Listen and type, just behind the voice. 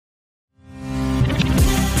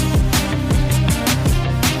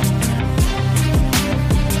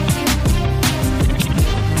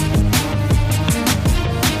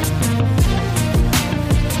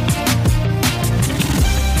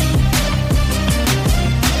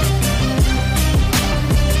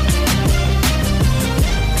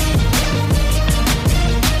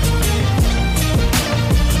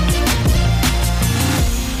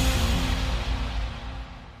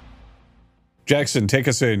Jackson, take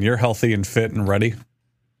us in. You're healthy and fit and ready.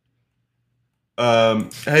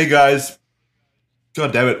 Hey guys.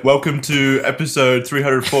 God damn it. Welcome to episode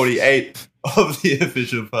 348 of the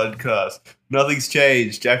official podcast. Nothing's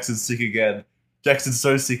changed. Jackson's sick again. Jackson's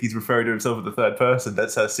so sick he's referring to himself in the third person.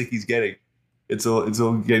 That's how sick he's getting. It's all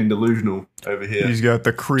getting delusional over here. He's got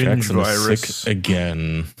the cringe Jackson virus. sick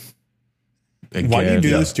again. Why do you do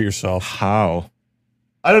this to yourself? How?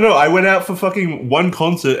 I don't know. I went out for fucking one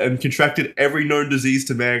concert and contracted every known disease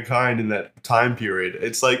to mankind in that time period.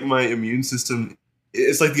 It's like my immune system,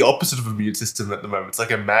 it's like the opposite of immune system at the moment. It's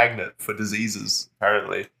like a magnet for diseases,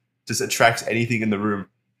 apparently. Just attracts anything in the room.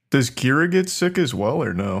 Does Kira get sick as well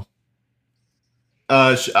or no?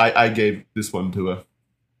 I gave this one to her.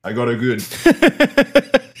 I got her good.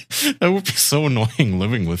 That would be so annoying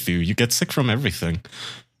living with you. You get sick from everything.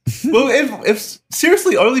 Well, if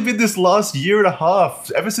seriously, only been this last year and a half,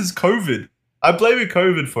 ever since COVID. I'm blaming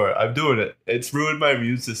COVID for it. I'm doing it. It's ruined my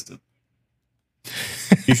immune system.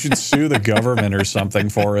 You should sue the government or something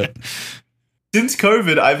for it. Since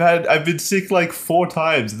COVID, I've been sick like 4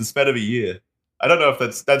 times in the span of a year. I don't know if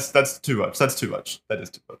that's too much. That's too much. That is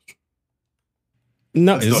too much.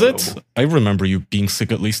 No, That's is not it? normal. I remember you being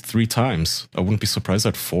sick at least 3 times. I wouldn't be surprised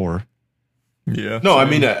at 4. Yeah. No, I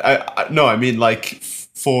mean, I mean like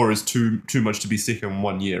 4 is too much to be sick in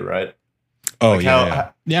 1 year, right? Oh, Like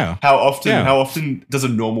yeah. How often? Yeah. How often does a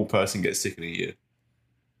normal person get sick in a year?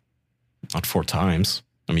 Not 4 times.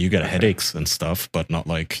 I mean, you get headaches and stuff, but not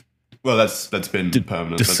like Well, that's been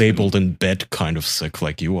permanent. That's disabled in bed kind of sick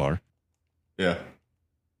like you are. been-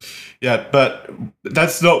 yeah, but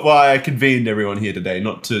that's not why I convened everyone here today.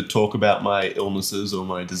 Not to talk about my illnesses or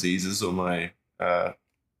my diseases or my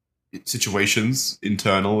situations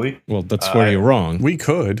internally. Well, that's where you're wrong. We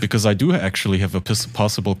could. Because I do actually have a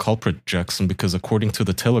possible culprit, Jackson, because according to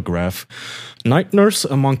the Telegraph, night nurse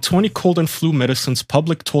among 20 cold and flu medicines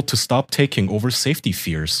public told to stop taking over safety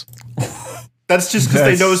fears. That's just because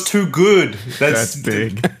they know it's too good. That's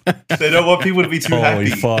big. They don't want people to be too Holy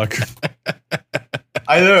happy. fuck.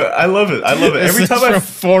 I know. I love it. I love it. Every This time is I from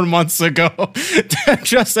 4 months ago,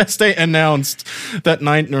 just as they announced that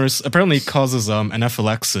night nurse apparently causes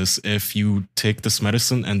anaphylaxis if you take this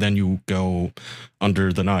medicine and then you go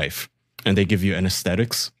under the knife, and they give you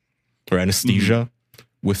anesthetics or anesthesia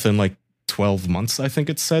within like 12 months. I think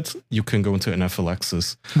it said you can go into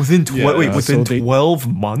anaphylaxis. Within so they- 12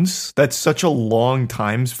 months? That's such a long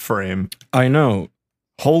time frame. I know.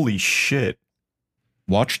 Holy shit.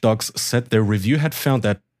 Watch Dogs said their review had found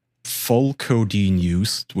that full codeine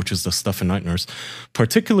use, which is the stuff in night nurse,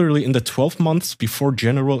 particularly in the 12 months before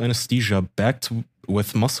general anesthesia backed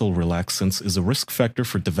with muscle relaxants, is a risk factor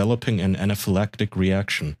for developing an anaphylactic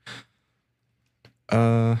reaction.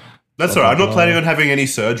 That's all right. I'm not planning on having any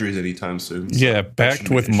surgeries anytime soon. So Yeah, that backed shouldn't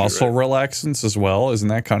be with an issue, muscle right? relaxants as well. Isn't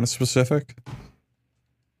that kind of specific?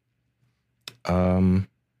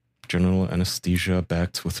 General anesthesia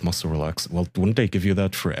backed with muscle relaxant. Well, wouldn't they give you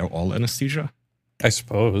that for all anesthesia? I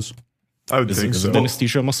suppose. I would Is think it so.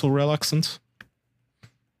 anesthesia muscle relaxant?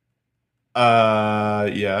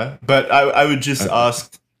 Yeah, but I would just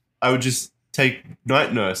ask. I would just take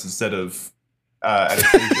night nurse instead of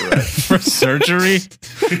anesthesia. Right? For surgery?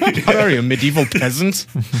 What are you, a medieval peasant?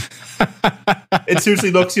 It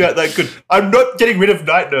seriously knocks you out that good. I'm not getting rid of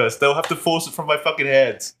night nurse. They'll have to force it from my fucking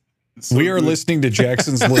hands. It's so We are good. listening to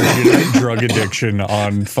Jackson's legitimate drug addiction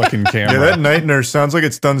on fucking camera. Yeah, that night nurse sounds like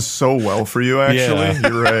it's done so well for you, actually. Yeah.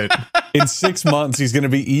 You're right. In 6 months, he's going to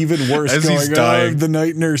be even worse. As he's going, dying. the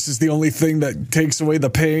night nurse is the only thing that takes away the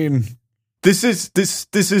pain. This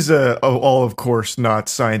is all of course not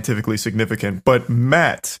scientifically significant, but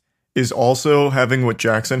Matt is also having what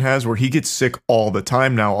Jackson has, where he gets sick all the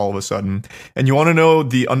time now, all of a sudden. And you want to know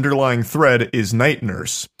the underlying thread is night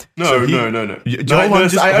nurse. No. So he- No. Y- Night hold on,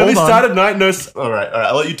 nurse. just I only hold on. started night nurse. All right.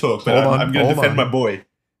 I'll let you talk, but Hold on, I'm going to hold defend on. my boy.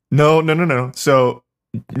 No. So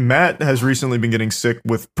Matt has recently been getting sick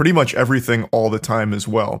with pretty much everything all the time as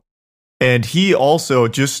well. And he also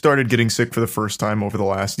just started getting sick for the first time over the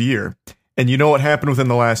last year. And you know what happened within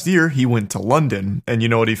the last year? He went to London. And you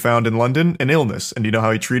know what he found in London? An illness. And you know how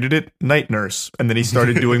he treated it? Night nurse. And then he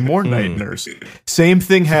started doing more night nurse. Same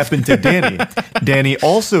thing happened to Danny. Danny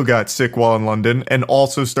also got sick while in London and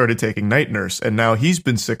also started taking night nurse. And now he's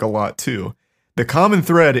been sick a lot too. The common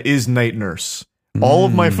thread is night nurse. All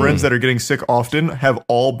of my friends that are getting sick often have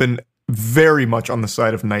all been very much on the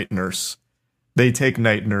side of night nurse. They take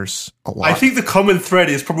night nurse a lot. I think the common thread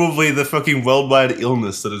is probably the fucking worldwide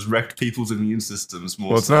illness that has wrecked people's immune systems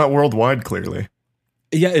more. Well, it's so. not worldwide, clearly.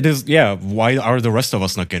 Yeah, it is. Yeah, why are the rest of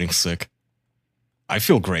us not getting sick? I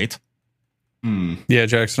feel great. Yeah,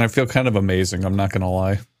 Jackson, I feel kind of amazing. I'm not going to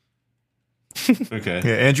lie. Okay.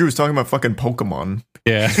 Yeah, Andrew was talking about fucking Pokemon.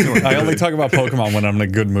 Yeah, I only talk about Pokemon when I'm in a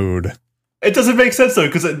good mood. It doesn't make sense though,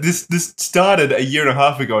 because this started a year and a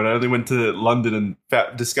half ago, and I only went to London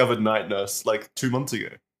and discovered Night Nurse like 2 months ago.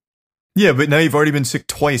 Yeah, but now you've already been sick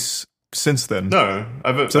twice since then. No,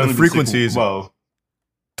 I've So the only been frequency sick, is- well,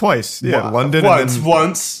 Twice. Yeah, Well, London. once, and then,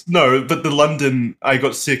 once. No, but the London, I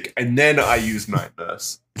got sick and then I used Night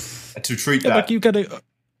Nurse to treat Yeah, that. but you get a.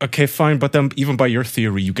 Okay, fine, but then even by your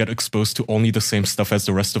theory, you get exposed to only the same stuff as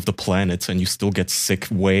the rest of the planet, and you still get sick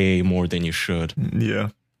way more than you should. Yeah.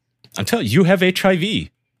 I'm telling you, you have HIV.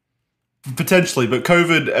 Potentially, but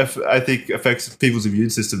COVID, I think, affects people's immune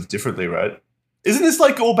systems differently, right? Isn't this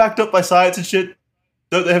like all backed up by science and shit?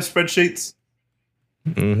 Don't they have spreadsheets?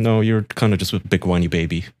 No, you're kind of just a big whiny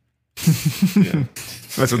baby. Yeah.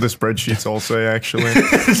 That's what the spreadsheets all say, actually.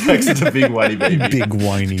 Jackson's a big whiny baby. Big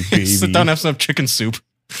whiny baby. Sit down, have some chicken soup.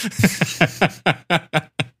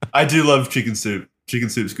 I do love chicken soup. Chicken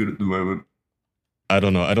soup's good at the moment. I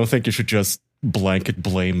don't know. I don't think you should just blanket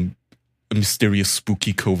blame a mysterious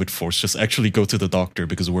spooky COVID force. Just actually go to the doctor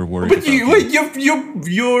because we're worried. But about you.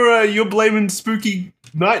 you're blaming spooky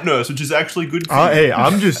Night Nurse, which is actually good for you. Hey,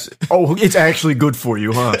 I'm just. Oh, it's actually good for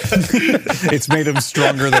you, huh? It's made him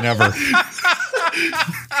stronger than ever.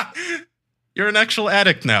 You're an actual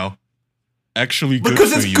addict now. Actually good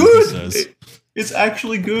Because for it's you, good. he says. It's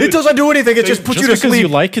actually good. It doesn't do anything. It just puts Just you to because you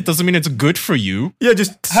sleep. like it doesn't mean it's good for you. Yeah,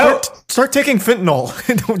 just start taking fentanyl.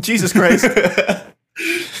 Oh, Jesus Christ.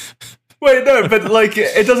 Wait, no, but like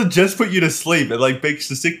it doesn't just put you to sleep. It like makes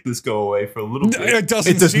the sickness go away for a little bit. It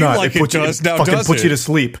doesn't It does seem not. like It puts you, does. Now, fucking does puts it? you to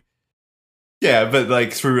sleep. Yeah, but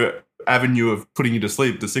like through an avenue of putting you to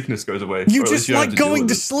sleep, the sickness goes away. You Or at least just don't have like deal going with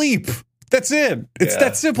to it. sleep. That's it. It's Yeah,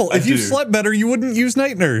 that simple. I If you do. slept better, you wouldn't use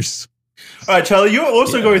Night Nurse. All right, Charlie, you're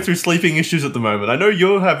also going through sleeping issues at the moment. I know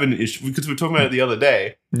you're having issues because we were talking about it the other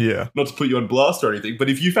day. Yeah. Not to put you on blast or anything, but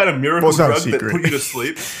if you found a miracle Well, it's not a drug that secret. put you to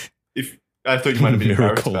sleep, if I thought you might have been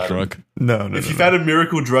embarrassed Miracle about drug. it. No. If you found a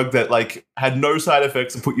miracle drug that like had no side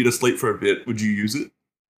effects and put you to sleep for a bit, would you use it?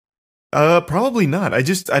 Probably not.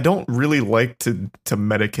 I don't really like to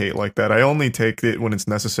medicate like that. I only take it when it's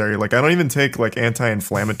necessary. Like I don't even take like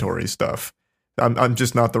anti-inflammatory stuff. I'm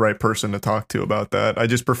just not the right person to talk to about that. I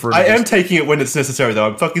just prefer. I am taking it when it's necessary, though.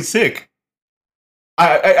 I'm fucking sick.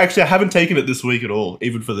 I actually I haven't taken it this week at all,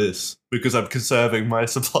 even for this, because I'm conserving my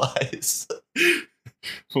supplies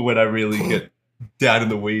for when I really get down in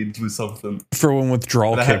the weeds with something. For when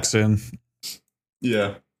withdrawal That- kicks in.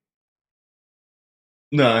 Yeah.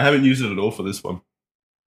 No, I haven't used it at all for this one.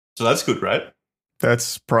 So that's good, right?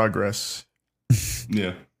 That's progress.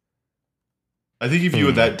 Yeah. I think if you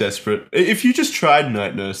were that desperate, if you just tried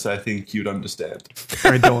Night Nurse, I think you'd understand.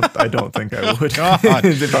 I don't think I would. God.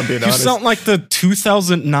 If I'm being You honest. sound like the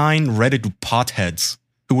 2009 Reddit potheads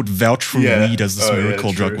who would vouch for Yeah. weed as this Oh, yeah,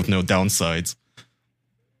 miracle drug true. with no downsides.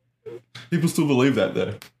 People still believe that,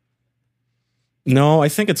 though. No, I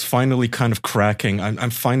think it's finally kind of cracking. I'm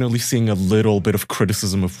finally seeing a little bit of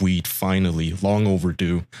criticism of weed, finally. Long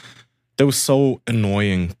overdue. That was so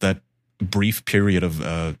annoying, that brief period of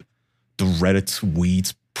the Reddit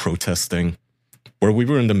weeds protesting, where we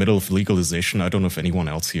were in the middle of legalization. I don't know if anyone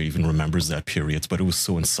else here even remembers that period, but it was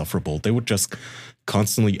so insufferable. They would just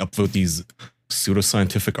constantly upvote these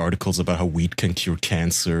pseudoscientific articles about how weed can cure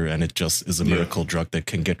cancer, and it just is a Yeah. miracle drug that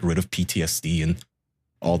can get rid of PTSD and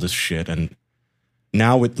all this shit. And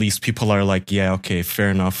now at least people are like, yeah, okay,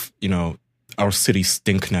 fair enough. You know, our cities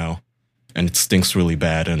stink now, and it stinks really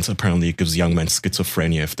bad. And apparently it gives young men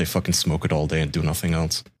schizophrenia if they fucking smoke it all day and do nothing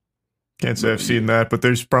else. Can't say I've seen that, but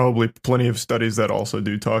there's probably plenty of studies that also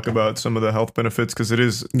do talk about some of the health benefits because there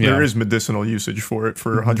is medicinal usage for it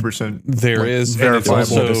for 100%. There like, is. And it's verifiable.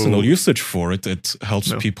 also, Medicinal usage for it. It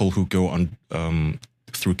helps No. people who go on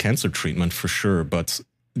through cancer treatment for sure. But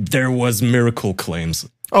there was miracle claims.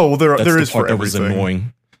 Oh well, there That's is the part for that was everything.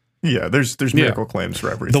 annoying. Yeah, there's miracle claims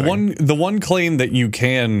for everything. the one claim that you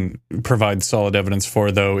can provide solid evidence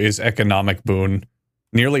for, though, is economic boon.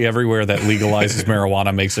 Nearly everywhere that legalizes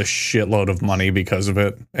marijuana makes a shitload of money because of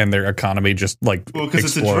it, and their economy just like Well, because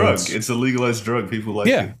it's a drug. explodes. It's a legalized drug. People like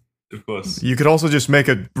Yeah. it, of course. You could also just make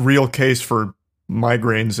a real case for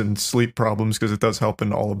migraines and sleep problems because it does help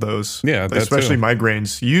in all of those. Yeah, that especially too.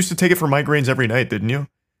 migraines. You used to take it for migraines every night, didn't you?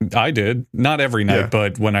 I did, not every night, Yeah.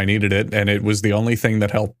 but when I needed it, and it was the only thing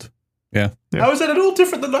that helped. Yeah. Yeah. How is that at all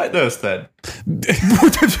different than Night Nurse then?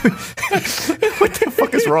 What the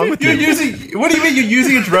fuck is wrong with You're you? using. What do you mean you're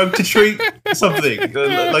using a drug to treat something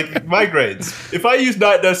like migraines? If I use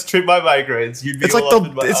Night Nurse to treat my migraines, you'd be. It's all like up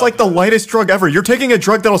in my it's like the lightest drug ever. You're taking a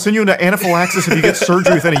drug that'll send you into anaphylaxis if you get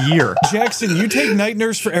surgery within a year. Jackson, you take Night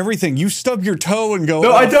Nurse for everything. You stub your toe and go,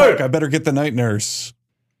 No, "Oh, I don't." fuck, I better get the Night Nurse."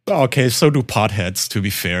 Okay, so do potheads, to be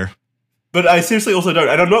fair. But I seriously also don't.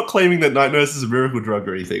 And I'm not claiming that Night Nurse is a miracle drug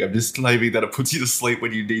or anything. I'm just claiming that it puts you to sleep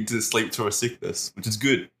when you need to sleep through a sickness, which is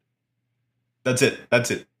good. That's it.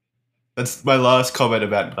 That's my last comment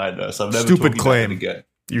about Night Nurse. I'm never Stupid talking claim. about it again.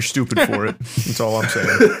 You're stupid for it. That's all I'm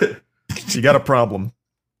saying. You got a problem.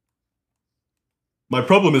 My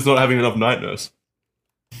problem is not having enough Night Nurse.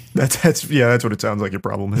 That's what it sounds like your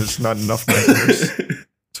problem is. Not enough night nurse.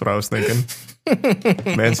 That's what I was thinking.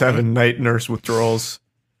 Man's having night nurse withdrawals.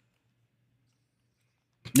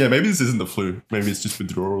 Yeah, maybe this isn't the flu. Maybe it's just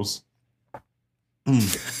withdrawals. You're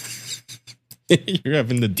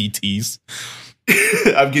having the DTs.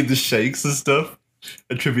 I'm getting the shakes and stuff,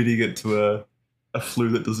 attributing it to a flu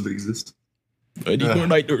that doesn't exist. I need more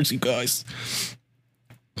night nurse, you guys.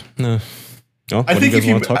 No. Oh, what I do think you if guys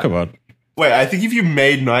you- want to talk about? Wait, I think if you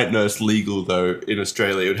made Night Nurse legal, though, in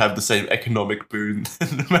Australia, it would have the same economic boon that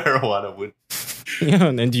marijuana would. Yeah,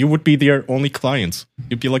 and you would be their only client.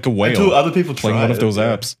 You'd be like a Until whale other people playing try one of it, those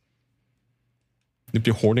yeah. apps. You'd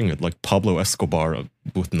be hoarding it like Pablo Escobar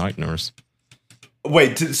with Night Nurse.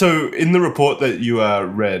 Wait, so in the report that you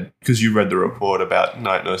read, because you read the report about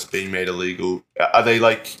Night Nurse being made illegal, are they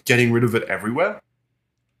like getting rid of it everywhere?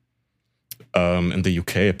 In the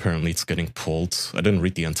UK, apparently it's getting pulled. I didn't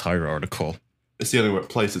read the entire article. It's the only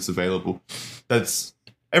place it's available. That's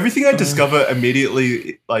everything I discover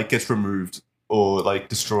immediately like gets removed or like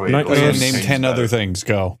destroyed. Night or Nurse- And something name changed 10 about other it. things.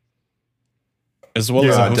 Go. As well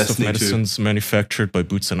Yeah, as a host Destiny of 2. medicines manufactured by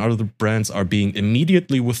Boots and other brands are being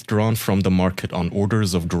immediately withdrawn from the market on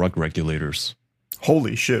orders of drug regulators.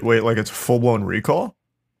 Holy shit! Wait, like it's full blown recall?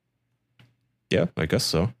 Yeah, I guess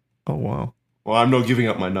so. Oh wow. Well, I'm not giving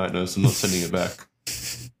up my Night Nurse. I'm not sending it back.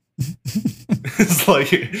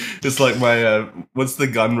 it's like my what's the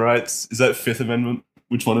gun rights? Is that Fifth Amendment?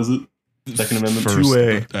 Which one is it? Second Amendment. First,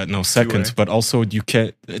 2A. no, second, 2A. but also you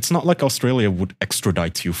can't. It's not like Australia would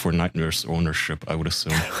extradite you for Night Nurse ownership, I would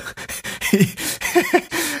assume.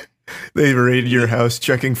 They raid your house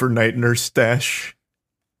checking for night nurse stash.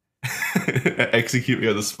 Execute me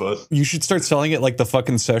on the spot. You should start selling it like the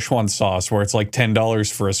fucking Szechuan sauce, where it's like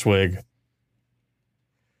 $10 for a swig.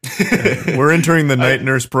 We're entering the night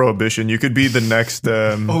nurse prohibition. You could be the next.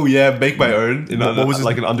 Oh yeah, make my own in What was his-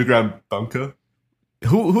 like an underground bunker.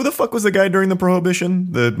 Who the fuck was the guy during the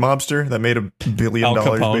prohibition? The mobster that made $1 billion Al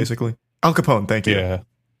Capone. basically. Al Capone. Thank you. Yeah.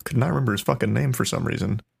 Could not remember his fucking name for some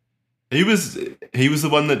reason. He was the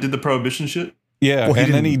one that did the prohibition shit. Yeah. Well, he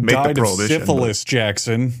and then he didn't make the died of prohibition, syphilis,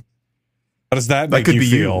 Jackson. How does that make could you be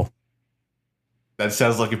you. feel? That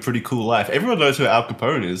sounds like a pretty cool life. Everyone knows who Al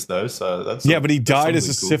Capone is, though. So that's Yeah, but he died as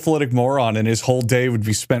a something cool. syphilitic moron, and his whole day would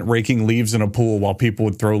be spent raking leaves in a pool while people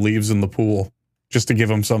would throw leaves in the pool just to give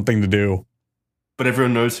him something to do. But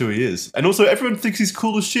everyone knows who he is, and also everyone thinks he's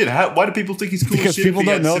cool as shit. Why do people think he's cool Because as shit? people if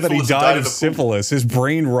don't had know that he syphilis and died in of a pool? syphilis. His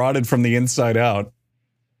brain rotted from the inside out.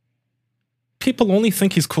 People only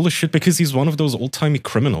think he's cool as shit because he's one of those old-timey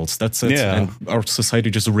criminals. That's it. Yeah. And our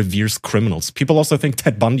society just reveres criminals. People also think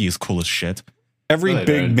Ted Bundy is cool as shit. Every No, they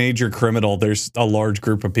big don't. major criminal, there's a large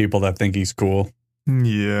group of people that think he's cool.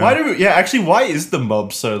 Yeah. Why is the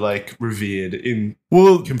mob so like revered in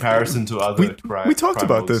Well, comparison to other crimes? we talked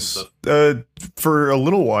about this for a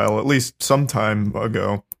little while, at least some time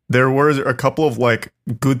ago. There were a couple of like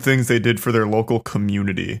good things they did for their local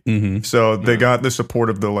community. Mm-hmm. So they Yeah. got the support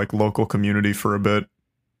of the like local community for a bit.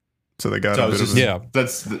 So they got So a it's bit just, of Yeah.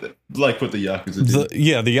 that's like what the Yakuza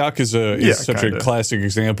did. The Yakuza is Yeah, such kinda. a classic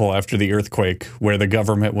example after the earthquake, where the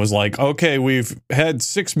government was like, okay, we've had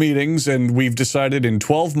 6 meetings and we've decided in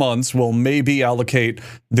 12 months we'll maybe allocate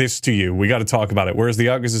this to you. We got to talk about it. Whereas the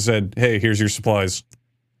Yakuza said, hey, here's your supplies.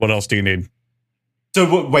 What else do you need?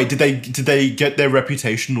 So wait, did they get their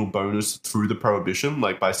reputational bonus through the prohibition,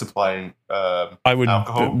 like by supplying? I would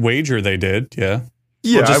Alcohol? wager they did. Yeah.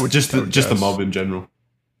 yeah. or I would just the guess. mob in general.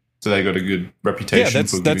 So they got a good reputation. Yeah,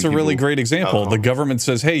 that's for a giving really people great example. alcohol. The government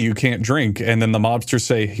says, hey, you can't drink. And then the mobsters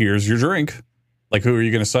say, here's your drink. Like, who are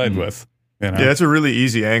you going to side with? You know? Yeah, it's a really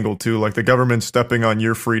easy angle too. Like the government's stepping on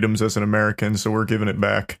your freedoms as an American, so we're giving it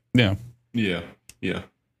back. Yeah. Yeah.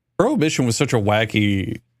 Prohibition was such a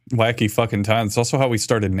wacky fucking time. It's also how we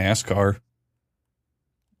started NASCAR.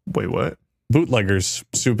 Wait, what? Bootleggers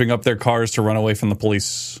souping up their cars to run away from the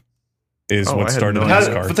police is Oh, what I had started no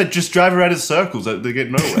NASCAR. But they just drive around in circles. They get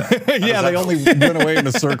nowhere. Yeah, they only went away in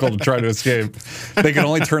a circle to try to escape. They could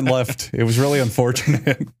only turn left. It was really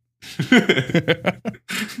unfortunate.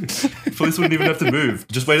 Police wouldn't even have to move.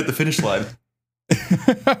 Just wait at the finish line.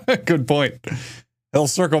 Good point. They'll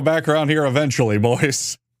circle back around here eventually,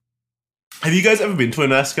 boys. Have you guys ever been to a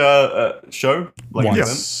NASCAR show? Like Once. an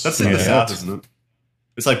event? That's in the Yeah. South, isn't it?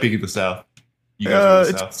 It's like big in the South. You guys are in the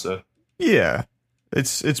it's- South, so Yeah,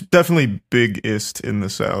 it's definitely biggest in the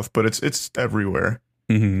South, but it's everywhere.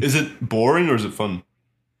 Mhm. is it boring or is it fun?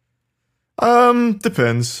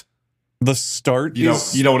 Depends. The start You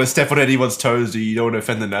is don't want to step on anyone's toes, do you? You don't want to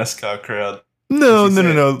offend the NASCAR crowd. No, As you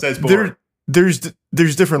no. say, it's boring.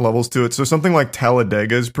 There's different levels to it. So something like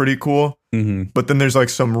Talladega is pretty cool, Mhm. but then there's like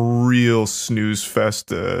some real snooze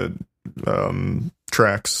fest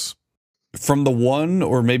tracks. From the one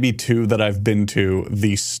or maybe two that I've been to,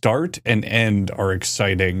 the start and end are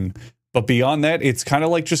exciting. But beyond that, it's kind of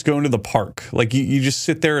like just going to the park. Like you just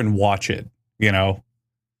sit there and watch it, you know?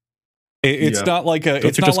 It's Yeah. not like a. Don't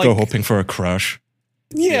it's you not just like, go hoping for a crash?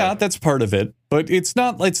 Yeah, that's part of it. But it's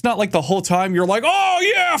not like the whole time you're like, oh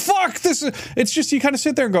yeah, fuck this. It's just you kind of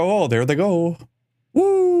sit there and go, oh, there they go.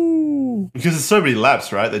 Woo. Because it's so many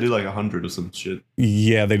laps, right? They do like 100 or some shit.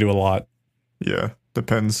 Yeah, they do a lot. Yeah,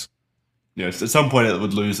 depends. Yeah, at some point it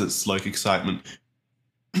would lose its like excitement.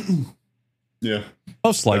 Yeah.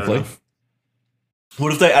 Most fair likely. enough.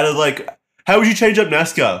 What if they added like how would you change up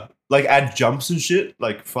NASCAR? Like add jumps and shit?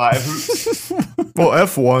 Like fire hoops? Well,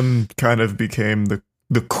 F1 kind of became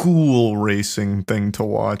the cool racing thing to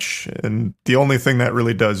watch, and the only thing that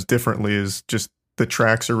really does differently is just the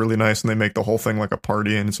tracks are really nice and they make the whole thing like a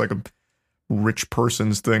party, and it's like a rich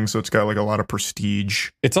person's thing, so it's got like a lot of prestige.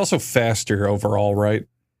 It's also faster overall, right?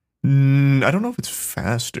 I don't know if it's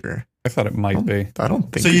faster. I thought it might be. I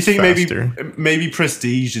don't think So you it's think faster. maybe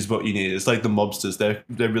prestige is what you need? It's like the mobsters.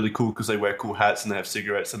 They're really cool because they wear cool hats and they have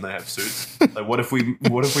cigarettes and they have suits. Like what if we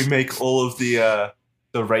make all of the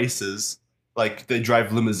races like they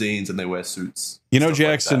drive limousines and they wear suits? You know, Stuff like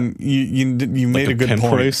Jackson, you made Like a good pimp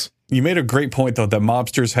point. race? You made a great point, though, that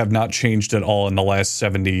mobsters have not changed at all in the last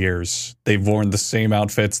 70 years. They've worn the same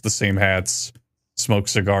outfits, the same hats, smoked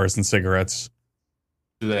cigars and cigarettes.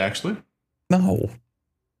 Do they actually? No.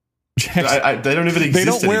 Jackson, They don't even exist they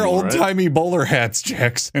don't wear anymore, right? old-timey bowler hats,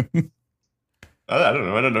 Jackson. I don't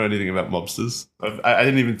know. I don't know anything about mobsters. I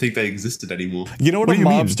didn't even think they existed anymore. You know what, What a do you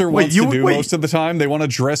mean? mobster Wait, wants you- to do wait. most of the time? They want to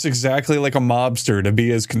dress exactly like a mobster to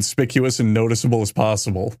be as conspicuous and noticeable as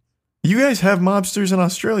possible. You guys have mobsters in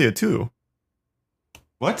Australia too.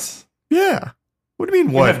 What? Yeah. What do you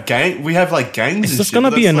mean? We What? have We have like gangs. Is and this shit,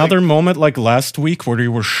 gonna but be that's another like- moment like last week where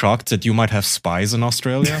you were shocked that you might have spies in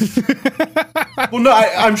Australia? Well, no,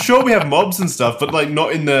 I'm sure we have mobs and stuff, but like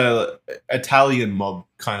not in the Italian mob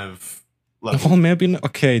kind of level. Well, maybe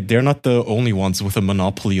okay. They're not the only ones with a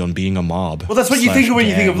monopoly on being a mob. Well, that's what you think of when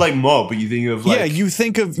you think of /gang. like mob, but you think of like Yeah,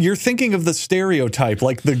 you're thinking of the stereotype,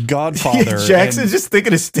 like the Godfather. Jackson's and- just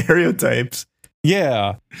thinking of stereotypes.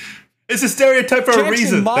 yeah. it's a stereotype for a Jackson,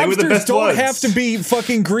 reason. They were the mobsters best don't ones. have to be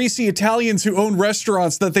fucking greasy Italians who own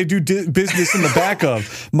restaurants that they do business in the back of.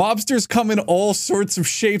 Mobsters come in all sorts of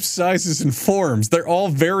shapes, sizes, and forms. They're all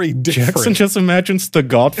very different. Jackson just imagines The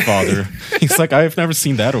Godfather. He's like, I've never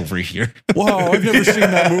seen that over here. Wow, I've never seen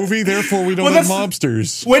that movie, therefore we don't Well, have that's-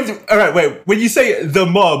 mobsters. All right, wait. When you say the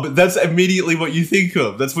mob, that's immediately what you think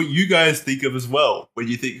of. That's what you guys think of as well when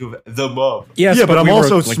you think of the mob. Yes, Yeah, but I'm we were,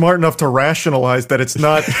 also like, smart enough to rationalize that it's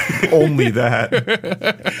not only that.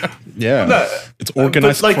 Yeah, No, it's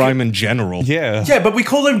organized but, like- crime in general. Yeah. Yeah, but we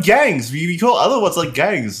call them gangs. We call other ones like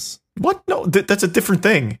gangs. What? No, that's a different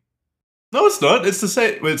thing. No, it's not. It's the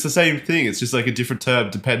same. It's the same thing. It's just like a different term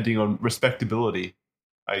depending on respectability,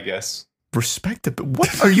 I guess. Respectable.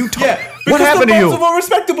 What are you talking? Yeah. What because happened the to mobs you? are more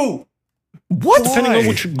respectable. What? Depending on Why?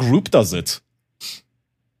 which group does it.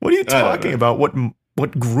 What are you I don't talking know. about?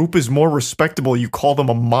 What group is more respectable? You call them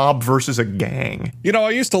a mob versus a gang. You know,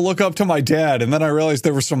 I used to look up to my dad, and then I realized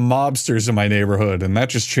there were some mobsters in my neighborhood, and that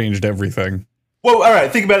just changed everything. Well, all right.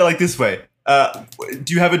 Think about it like this way.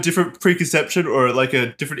 Do you have a different preconception or like a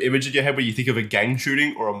different image in your head when you think of a gang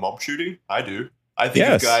shooting or a mob shooting? I do. I think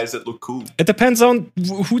Yes. of guys that look cool. It depends on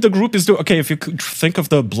who the group is doing. Okay, if you could think of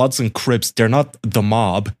the Bloods and Crips, they're not the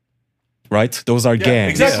mob, right? Those are Yeah,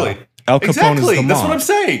 gangs. exactly. Al Capone Exactly. is the That's mob. what I'm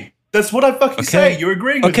saying. That's what I fucking Okay. say. You're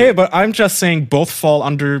agreeing with Okay, me. but I'm just saying both fall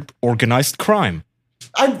under organized crime.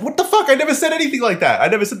 What the fuck? I never said anything like that. I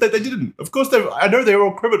never said that they didn't. Of course, I know they're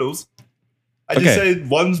all criminals. I just Okay. said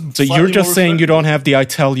one's. So slightly you're just more saying you respectable. don't have the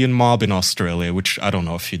Italian mob in Australia, which I don't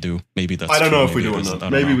know if you do. Maybe that's I don't true, know if we maybe do it or isn't. not. I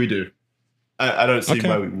don't Maybe know. we do. I don't see Okay.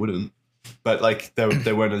 why we wouldn't. but like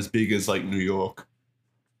they weren't as big as like New York.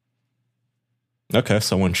 Okay,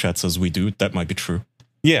 so when Chad says we do, that might be true.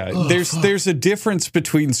 Yeah, there's a difference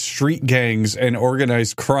between street gangs and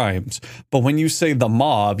organized crimes. But when you say the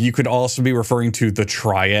mob, you could also be referring to the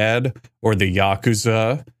triad or the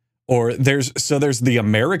yakuza, or there's the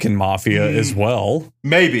American mafia as well.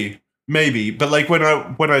 Maybe, but like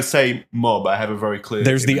when I say mob, I have a very clear.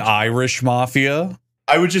 There's the image. Irish mafia.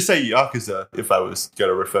 I would just say yakuza if I was going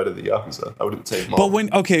to refer to the yakuza. I wouldn't say mob.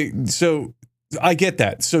 But so I get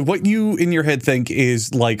that. So what you in your head think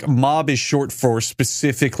is like mob is short for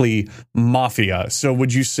specifically mafia. So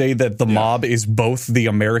would you say that the mob is both the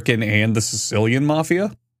American and the Sicilian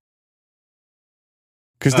mafia?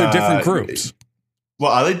 Because they're different groups.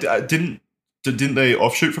 Well, are they didn't they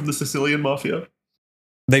offshoot from the Sicilian mafia?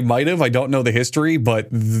 They might have. I don't know the history, but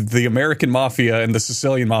the American mafia and the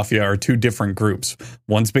Sicilian mafia are two different groups.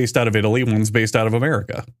 One's based out of Italy, one's based out of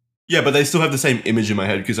America. Yeah, but they still have the same image in my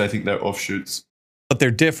head because I think they're offshoots. But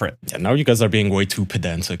they're different. Yeah, now you guys are being way too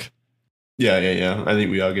pedantic. Yeah. I think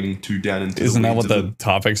we are getting too down into. Isn't that weeds what of the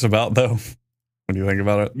topic's about, though? What do you think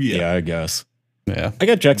about it? Yeah. I guess. Yeah. I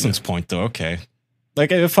get Jackson's point, though. Okay.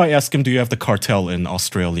 Like, if I ask him, do you have the cartel in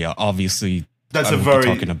Australia? Obviously, That's I a would very be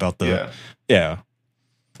talking about the... yeah. Yeah.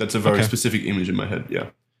 That's a very Okay. specific image in my head.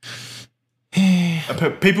 Yeah.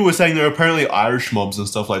 People were saying there are apparently Irish mobs and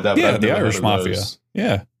stuff like that. but Yeah, I've the never heard Irish of mafia. those.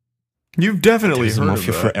 Yeah. You've definitely There's a heard mafia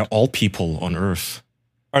of for that. all people on Earth.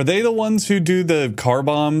 Are they the ones who do the car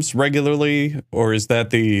bombs regularly, or is that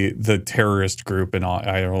the terrorist group in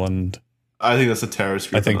Ireland? I think that's a terrorist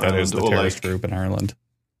group. I think in that is the Ireland, or terrorist like- group in Ireland.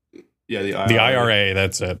 Yeah, the IRA. The IRA,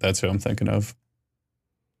 that's it. That's who I'm thinking of.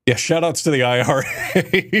 Yeah, shout outs to the IRA.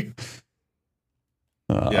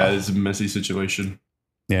 Yeah, it's a messy situation.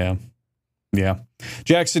 Yeah.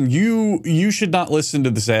 Jackson, you should not listen to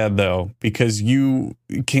this ad, though, because you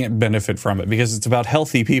can't benefit from it, because it's about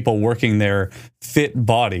healthy people working their fit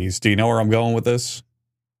bodies. Do you know where I'm going with this?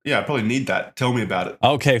 Yeah, I probably need that. Tell me about it.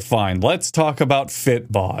 Okay, fine. Let's talk about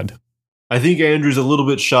Fitbod. I think Andrew's a little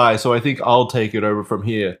bit shy, so I think I'll take it over from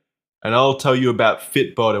here. And I'll tell you about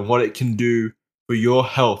Fitbod and what it can do for your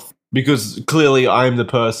health. Because clearly I'm the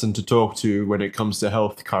person to talk to when it comes to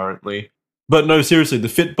health currently. But no, seriously, the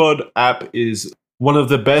Fitbod app is one of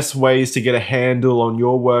the best ways to get a handle on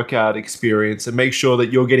your workout experience and make sure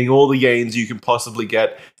that you're getting all the gains you can possibly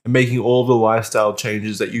get and making all the lifestyle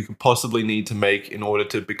changes that you could possibly need to make in order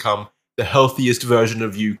to become the healthiest version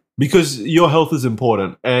of you. Because your health is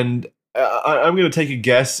important. And I'm going to take a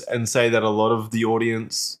guess and say that a lot of the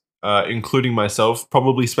audience, including myself,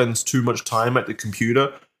 probably spends too much time at the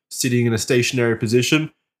computer, sitting in a stationary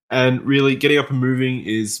position, and really getting up and moving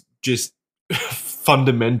is just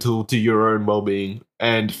fundamental to your own well-being.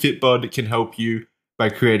 And Fitbod can help you by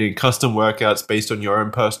creating custom workouts based on your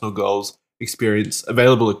own personal goals, experience,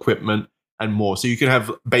 available equipment, and more. So you can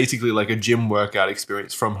have basically like a gym workout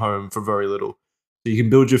experience from home for very little. So you can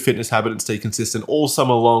build your fitness habit and stay consistent all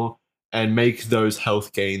summer long and make those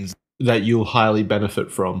health gains that you'll highly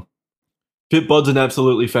benefit from. Fitbod's an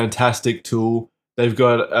absolutely fantastic tool. They've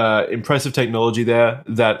got impressive technology there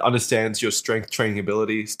that understands your strength training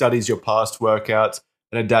ability, studies your past workouts,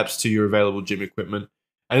 and adapts to your available gym equipment.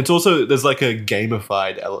 And it's also, there's like a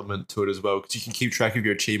gamified element to it as well, because you can keep track of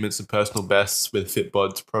your achievements and personal bests with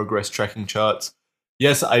Fitbod's progress tracking charts.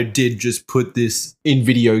 Yes, I did just put this in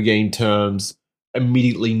video game terms,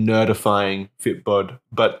 immediately nerdifying Fitbod,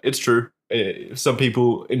 but it's true. Some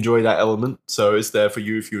people enjoy that element, so it's there for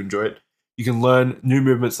you if you enjoy it. You can learn new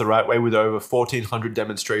movements the right way with over 1,400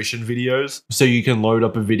 demonstration videos. So you can load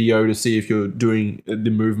up a video to see if you're doing the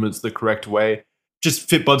movements the correct way. Just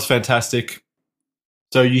Fitbod's fantastic.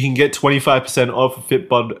 So you can get 25% off a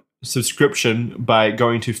Fitbod subscription by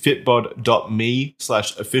going to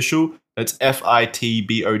fitbod.me/official. That's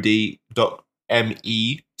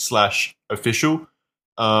fitbod.me/official.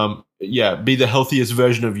 Yeah, be the healthiest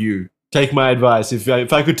version of you. Take my advice. If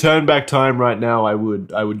I could turn back time right now, I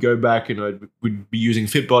would. I would go back and I would be using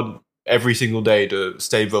Fitbod every single day to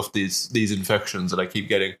stave off these infections that I keep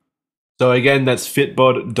getting. So again, that's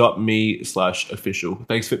fitbod.me/official.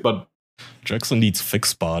 Thanks, Fitbod. Jackson needs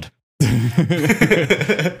Fixbod.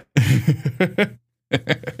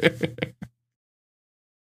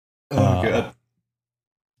 Oh god.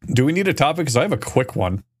 Do we need a topic? Because I have a quick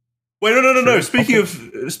one. Wait, no. Sure.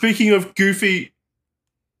 Speaking of goofy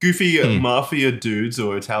mafia dudes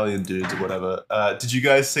or Italian dudes or whatever, did you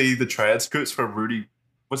guys see the transcripts from Rudy?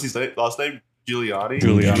 What's his last name? Giuliani.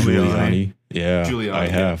 Giuliani. Yeah, Giuliani, I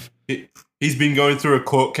have. He's been going through a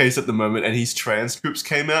court case at the moment, and his transcripts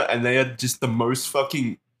came out, and they are just the most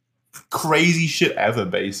fucking crazy shit ever.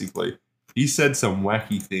 Basically, He said some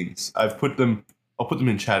wacky things. I'll put them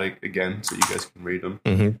in chat again so you guys can read them.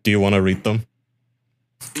 Do you want to read them?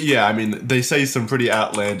 Yeah, I mean, they say some pretty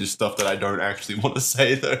outlandish stuff that I don't actually want to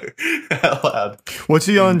say, though, out loud. What's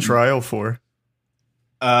he on trial for?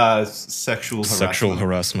 Sexual harassment. Sexual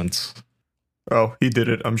harassment. Oh, he did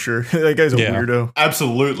it, I'm sure. That guy's a weirdo.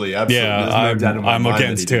 Absolutely. Yeah, There's no doubt in my I'm mind that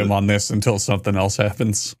against he did him it. on this until something else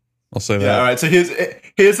happens. I'll say Yeah, that. all right. So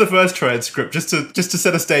here's the first transcript, just to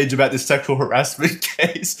set a stage about this sexual harassment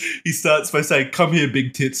case. He starts by saying, "Come here,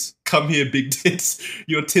 big tits. Come here, big tits.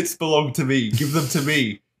 Your tits belong to me. Give them to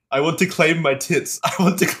me. I want to claim my tits. I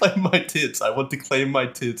want to claim my tits. I want to claim my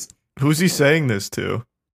tits." Who's he saying this to?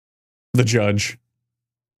 The judge.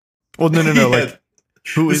 Well, no. Yeah, Like,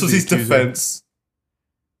 who this is was he his accusing? defense.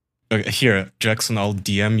 Okay, here, Jackson, I'll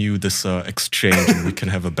DM you this exchange and we can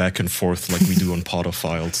have a back and forth like we do on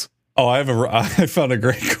Podophiles. Oh, I found a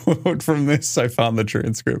great quote from this. I found the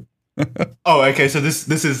transcript. Oh, okay. So this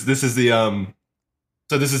is the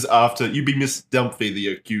So this is after you be Miss Dunphy, the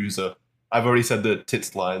accuser. I've already said the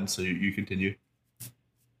tits line, so you continue.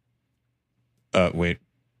 Wait.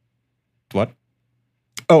 What?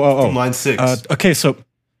 Oh. From line 6. Okay, so,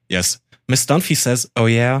 yes. Miss Dunphy says, "Oh,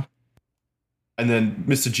 yeah?" And then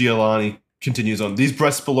Mr. Giuliani continues on. "These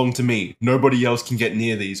breasts belong to me. Nobody else can get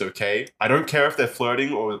near these, okay? I don't care if they're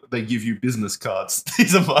flirting or they give you business cards.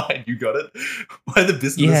 These are mine. You got it? Why the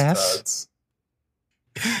business Yes. cards?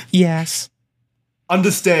 Yes.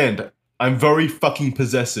 Understand, I'm very fucking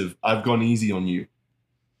possessive. I've gone easy on you.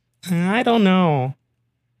 I don't know.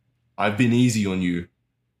 I've been easy on you.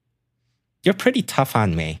 You're pretty tough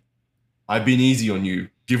on me. I've been easy on you.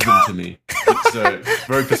 Give them to me." It's a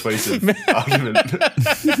very persuasive argument.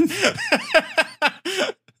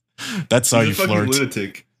 That's how He's you a fucking flirt.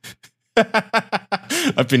 lunatic.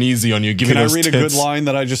 I've been easy on you. Give Can me I those read tits. a good line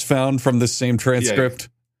that I just found from this same transcript?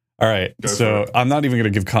 All right. Go So for it. I'm not even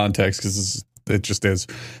going to give context because it just is.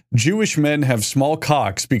 Jewish men have small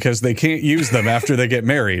cocks because they can't use them after they get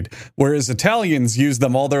married, whereas Italians use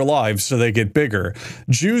them all their lives so they get bigger.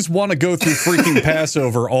 Jews want to go through freaking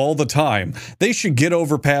Passover all the time. They should get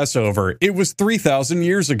over Passover. It was 3,000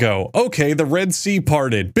 years ago. Okay, the Red Sea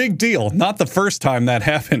parted. Big deal. Not the first time that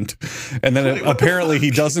happened. And then apparently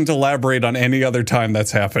he doesn't elaborate on any other time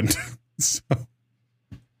that's happened. So,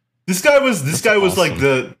 This guy was awesome. like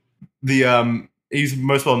the he's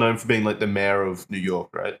most well known for being like the mayor of New York,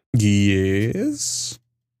 right? yes.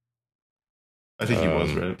 I think he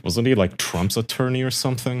was, right? Wasn't he like Trump's attorney or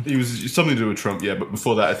something? He was something to do with Trump, yeah, but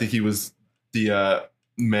before that I think he was the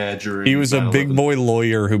mayor during He was a 9/11. big boy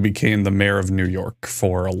lawyer who became the mayor of New York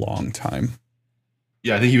for a long time.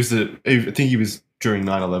 Yeah, I think he was during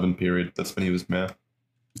 9/11 period. That's when he was mayor.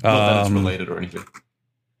 Not that it's related or anything.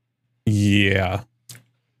 Yeah.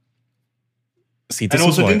 See, this And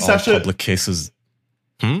is also, why didn't all Sasha- public cases...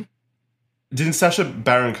 Didn't Sacha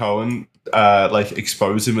Baron Cohen like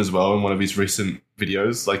expose him as well in one of his recent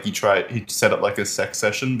videos? Like he set up like a sex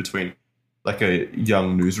session between like a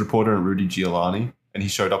young news reporter and Rudy Giuliani, and he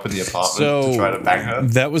showed up in the apartment to try to bang her.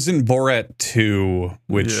 That was in Borat 2,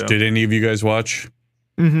 which Yeah. did any of you guys watch?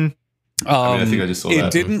 Mm-hmm. I think I just saw it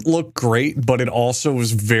that. didn't look great, but it also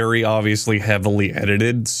was very obviously heavily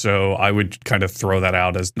edited. So I would kind of throw that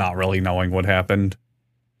out as not really knowing what happened.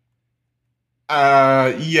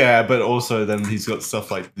 Yeah, but also then he's got stuff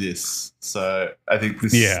like this. So I think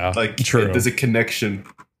this, Yeah, like, true. there's a connection.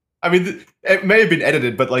 I mean, it may have been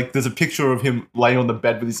edited, but like, there's a picture of him laying on the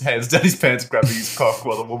bed with his hands down his pants, grabbing his cock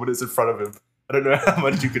while the woman is in front of him. I don't know how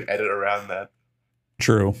much you could edit around that.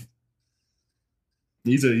 True.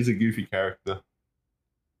 He's a goofy character.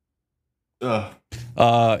 Ugh.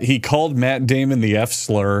 He called Matt Damon the F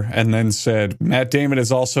slur and then said, Matt Damon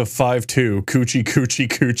is also 5'2", coochie coochie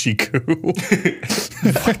coochie coo.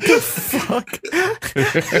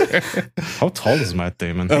 How tall is Matt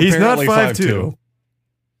Damon? He's not Apparently 5'2".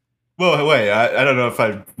 Well, wait, I don't know if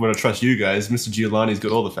I want to trust you guys. Mr. Giuliani's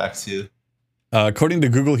got all the facts here. According to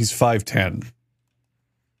Google, he's 5'10".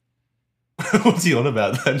 What's he on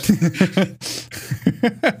about then?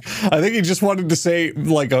 I think he just wanted to say,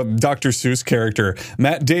 like a Dr. Seuss character,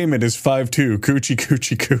 Matt Damon is 5'2", coochie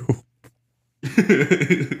coochie coo.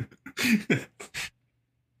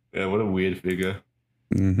 Yeah, what a weird figure.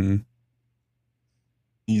 Mm-hmm.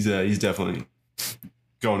 He's definitely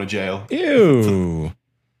going to jail. Ew.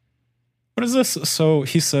 What is this? So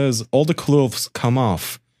he says, all the clothes come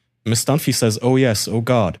off. Miss Dunphy says, oh yes, oh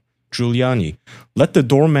God. Giuliani, let the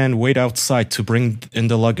doorman wait outside to bring in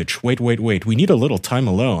the luggage. Wait. We need a little time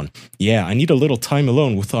alone. Yeah, I need a little time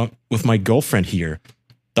alone with my girlfriend here.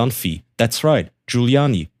 Dunphy, that's right.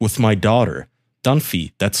 Giuliani, with my daughter.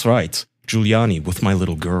 Dunphy, that's right. Giuliani, with my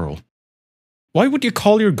little girl. Why would you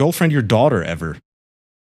call your girlfriend your daughter ever?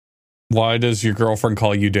 Why does your girlfriend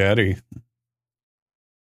call you daddy?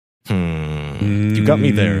 You got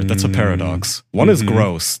me there. That's a paradox. One is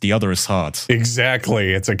gross, the other is hot.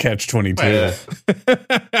 Exactly. It's a catch-22.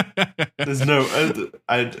 There's no...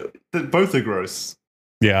 both are gross.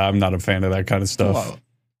 Yeah, I'm not a fan of that kind of stuff. Wow.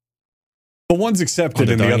 But one's accepted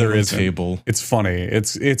and the dining other room isn't. table. It's funny.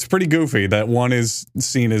 It's pretty goofy that one is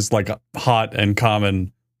seen as like hot and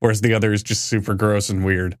common, whereas the other is just super gross and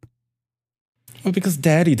weird. Well, because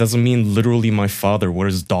daddy doesn't mean literally my father,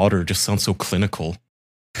 whereas daughter just sounds so clinical.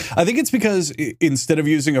 I think it's because instead of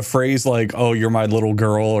using a phrase like, oh, you're my little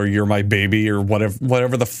girl or you're my baby or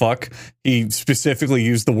whatever the fuck, he specifically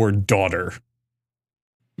used the word daughter.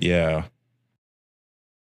 Yeah.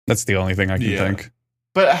 That's the only thing I can think.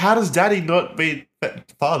 But how does daddy not mean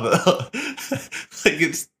father? Like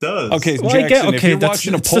it does. Okay, Well, Jackson, if you're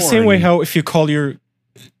watching a it's porn... the same way how if you call your...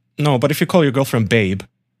 No, but if you call your girlfriend babe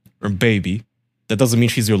or baby, that doesn't mean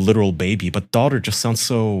she's your literal baby, but daughter just sounds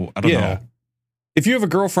so... I don't know. If you have a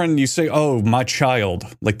girlfriend and you say, oh, my child,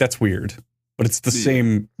 like that's weird. But it's the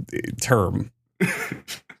same term.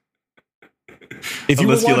 If you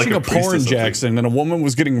were watching a porn, Jackson, and a woman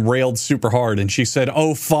was getting railed super hard and she said,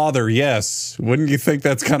 oh, father, yes, wouldn't you think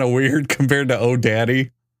that's kind of weird compared to oh,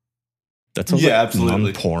 daddy? That sounds like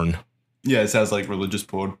absolutely. non-porn. Yeah, it sounds like religious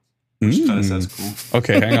porn, which kind of sounds cool.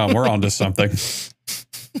 Okay, hang on. We're on to something.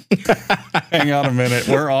 Hang on a minute.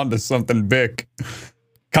 We're on to something big.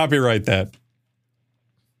 Copyright that.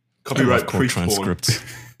 Copyright court transcripts.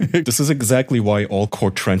 This is exactly why all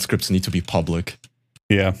court transcripts need to be public.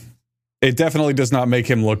 Yeah. It definitely does not make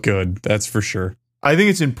him look good. That's for sure. I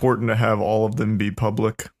think it's important to have all of them be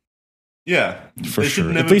public. Yeah. For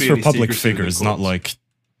sure. At least for public figures, not like...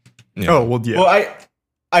 Oh, well, yeah. Well,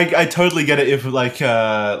 I totally get it if like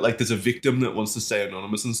there's a victim that wants to stay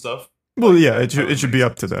anonymous and stuff. Well, yeah, it should be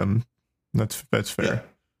up to them. That's fair.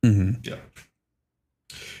 Yeah. Mm-hmm. Yeah.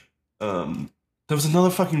 There was another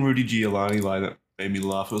fucking Rudy Giuliani line that made me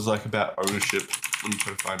laugh. It was like about ownership. Let me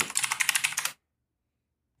try to find it.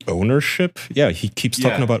 Ownership? Yeah, he keeps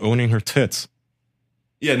talking about owning her tits.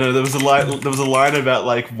 Yeah, no, there was a line about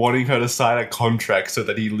like wanting her to sign a contract so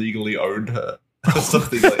that he legally owned her. Or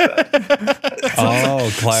something like that.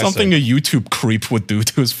 Oh, classic. Something a YouTube creep would do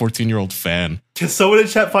to his 14-year-old fan. Can someone in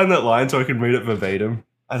chat find that line so I can read it verbatim?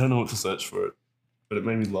 I don't know what to search for it, but it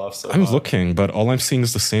made me laugh so I'm hard. looking, but all I'm seeing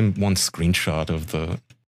is the same one screenshot of the...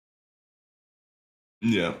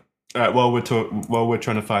 Yeah. All right, while we're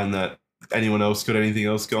trying to find that, anyone else got anything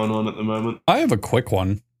else going on at the moment? I have a quick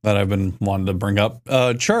one that I've been wanting to bring up.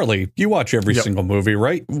 Charlie, you watch every single movie,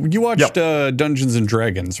 right? You watched Dungeons and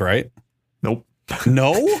Dragons, right? Nope.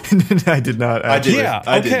 No? I did not. Actually. Yeah,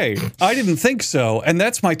 okay. I didn't think so. And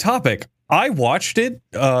that's my topic. I watched it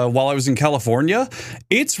while I was in California.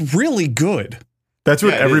 It's really good. That's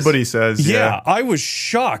what everybody says. Yeah, I was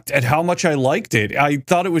shocked at how much I liked it. I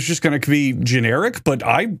thought it was just going to be generic, but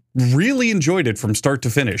I really enjoyed it from start to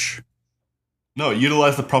finish. No, it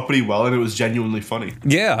utilized the property well, and it was genuinely funny.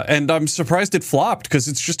 Yeah, and I'm surprised it flopped because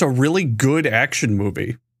it's just a really good action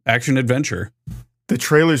movie, action adventure. The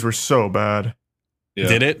trailers were so bad. Yeah.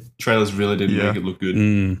 Did it? Trailers really didn't make it look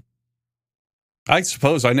good. I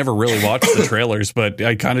suppose I never really watched the trailers, but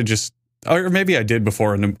I kind of just, or maybe I did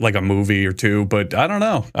before, like a movie or two, but I don't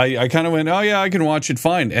know. I kind of went, oh yeah, I can watch it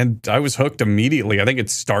fine. And I was hooked immediately. I think it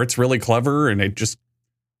starts really clever and it's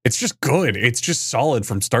just good. It's just solid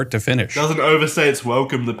from start to finish. Doesn't overstay its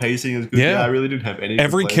welcome. The pacing is good. Yeah, I really didn't have any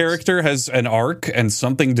Every complaints. character has an arc and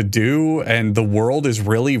something to do, and the world is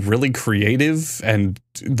really, really creative, and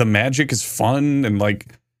the magic is fun, and like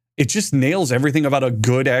it just nails everything about a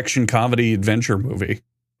good action comedy adventure movie.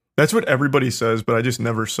 That's what everybody says, but I just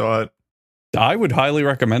never saw it. I would highly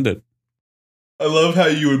recommend it. I love how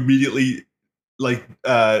you immediately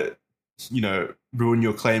ruin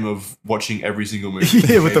your claim of watching every single movie.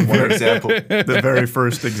 Yeah, with the one very example. The very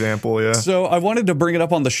first example, yeah. So I wanted to bring it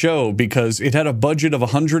up on the show because it had a budget of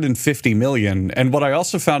 $150 million. And what I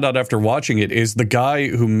also found out after watching it is the guy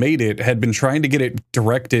who made it had been trying to get it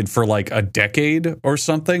directed for like a decade or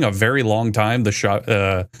something, a very long time.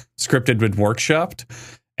 The script had been workshopped.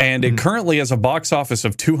 And it currently has a box office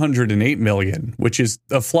of $208 million, which is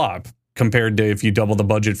a flop compared to if you double the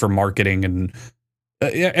budget for marketing and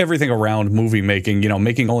everything around movie making.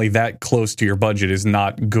 Making only that close to your budget is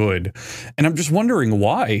not good. And I'm just wondering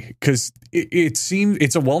why, because it seems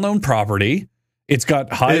it's a well-known property. It's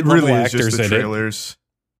got high-level really actors just the in trailers.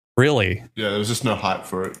 it. Really? Yeah, there was just no hype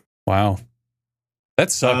for it. Wow.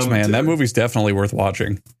 That sucks, man. That movie's definitely worth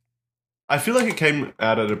watching. I feel like it came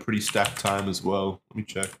out at a pretty stacked time as well. Let me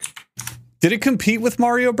check. Did it compete with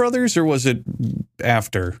Mario Brothers, or was it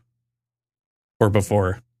after or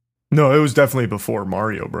before? No, it was definitely before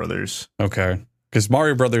Mario Brothers. Okay, because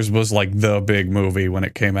Mario Brothers was like the big movie when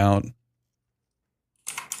it came out.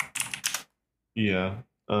 Yeah.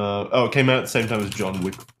 It came out at the same time as John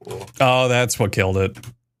Wick 4. Oh, that's what killed it.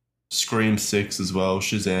 Scream 6 as well.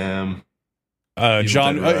 Shazam.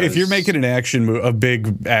 John, Dead Rise. if you're making a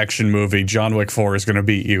big action movie, John Wick 4 is going to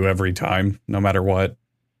beat you every time, no matter what.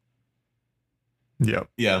 Yep.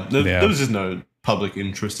 Yeah. Yeah. There was just no public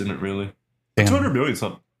interest in it, really. Damn. 200 million is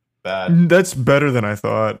not bad. That's better than I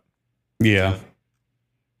thought. Yeah.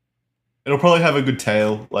 It'll probably have a good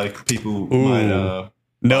tail. Like, people might...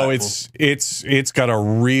 No, Bible. it's got a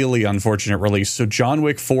really unfortunate release. So John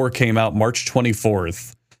Wick 4 came out March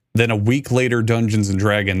 24th. Then a week later, Dungeons and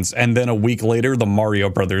Dragons, and then a week later, the Mario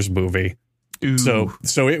Brothers movie. Ooh.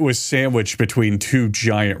 So it was sandwiched between two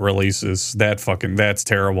giant releases. That's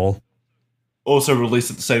terrible. Also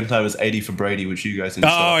released at the same time as 80 for Brady, which you guys didn't Oh,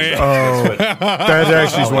 start. yeah. Oh, that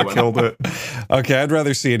actually is what killed it. Okay, I'd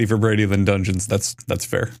rather see 80 for Brady than Dungeons. That's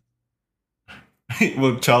fair.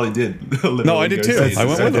 Well, Charlie did. No, I did too. I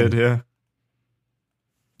went with him. did, yeah.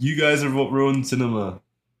 You guys are what ruined cinema.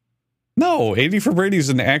 No, 80 for Brady is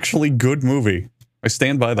an actually good movie. I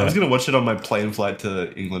stand by I was that. going to watch it on my plane flight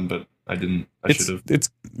to England, but I didn't. I should have. It's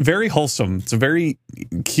very wholesome. It's a very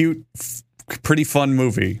cute, pretty fun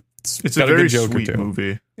movie. It's got a very good joke or sweet two.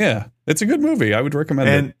 movie. Yeah, it's a good movie. I would recommend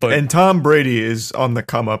it. But And Tom Brady is on the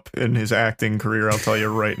come up in his acting career, I'll tell you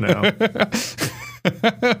right now.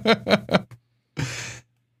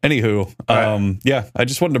 Anywho, Right. yeah, I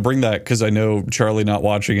just wanted to bring that because I know Charlie not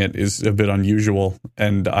watching it is a bit unusual,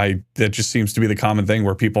 and that just seems to be the common thing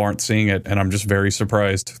where people aren't seeing it, and I'm just very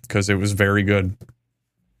surprised because it was very good.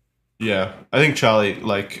 Yeah, I think Charlie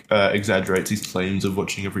exaggerates his claims of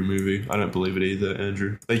watching every movie. I don't believe it either,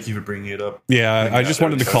 Andrew. Thank you for bringing it up. Yeah, I just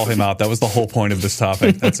wanted to call him out. That was the whole point of this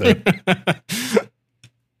topic. That's it.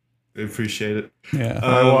 I appreciate it. Yeah.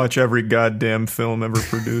 I watch every goddamn film ever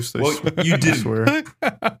produced. Well, you I did. swear.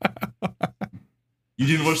 You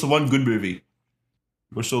didn't watch the one good movie.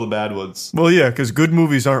 You watched all the bad ones. Well, yeah, because good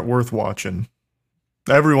movies aren't worth watching.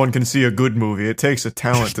 Everyone can see a good movie. It takes a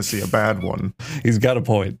talent to see a bad one. He's got a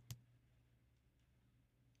point.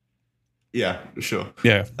 Yeah, sure.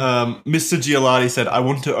 Yeah. Mr. Giuliani said, "I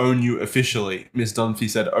want to own you officially." Miss Dunphy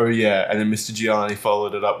said, "Oh yeah," and then Mr. Giuliani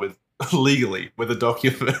followed it up with legally with a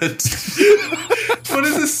document. What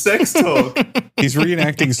is this sex talk? He's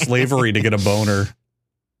reenacting slavery to get a boner.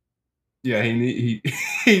 Yeah, he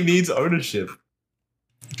needs ownership.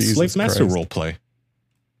 Jesus Slave master Christ. roleplay.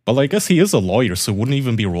 Well, I guess he is a lawyer, so it wouldn't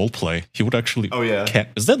even be roleplay. He would actually. Oh yeah.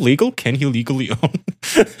 Is that legal? Can he legally own?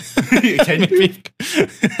 Can you?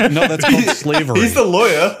 No, that's called slavery. He's the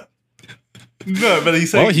lawyer. No, but he's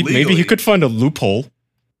saying Well, maybe he legally. could find a loophole.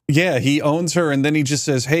 Yeah, he owns her, and then he just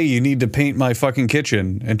says, "Hey, you need to paint my fucking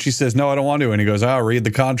kitchen," and she says, "No, I don't want to." And he goes, "Oh, read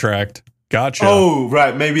the contract. Gotcha." Oh,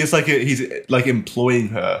 right. Maybe it's like he's like employing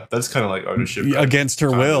her. That's kind of like ownership. Right? Against her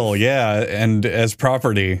Kind will, of. yeah, and as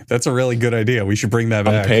property. That's a really good idea. We should bring that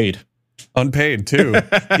back. Unpaid. Too.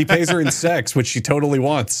 He pays her in sex, which she totally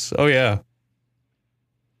wants. Oh yeah.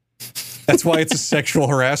 That's why it's a sexual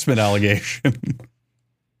harassment allegation.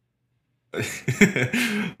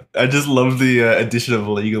 I just love the addition of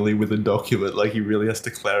legally with a document. Like he really has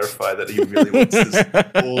to clarify that he really wants this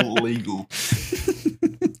all legal.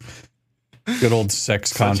 Good old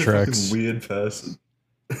sex Such a contracts. fucking weird person.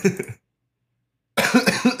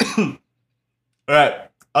 All right.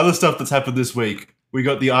 Other stuff that's happened this week. We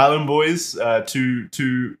got the Island Boys, two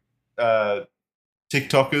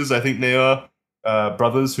TikTokers, I think they are,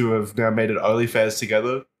 brothers who have now made an OnlyFans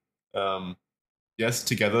together. Yes,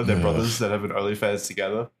 together. They're Ugh. brothers that have an OnlyFans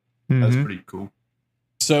together. That's Mhm. pretty cool.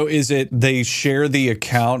 So is it they share the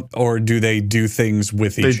account or do they do things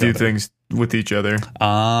with each They other? do things with each other.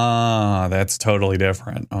 Ah, that's totally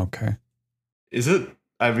different. Okay. Is it?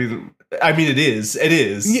 I mean, it is. It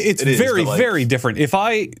is. Yeah, it's It is, very, but, like, very different. If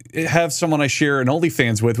I have someone I share an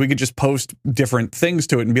OnlyFans with, we could just post different things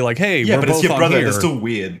to it and be like, "Hey, Yeah, we're but both it's your on brother. here." That's still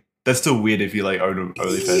weird. That's still weird if you like own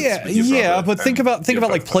OnlyFans. Yeah, with your yeah, brother but think and about you're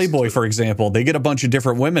like both Playboy, posted. for example. They get a bunch of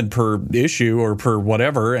different women per issue or per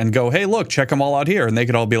whatever, and go, "Hey, look, check them all out here," and they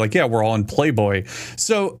could all be like, "Yeah, we're all in Playboy."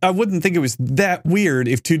 So I wouldn't think it was that weird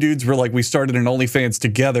if two dudes were like, "We started an OnlyFans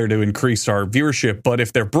together to increase our viewership," but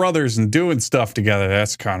if they're brothers and doing stuff together,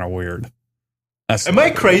 that's kind of weird. That's Am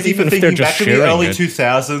I crazy for Even if they're thinking just back in the sharing early it.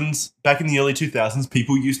 2000s? Back in the early 2000s,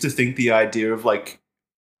 people used to think the idea of like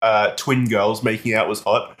twin girls making out was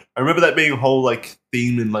hot. I remember that being a whole like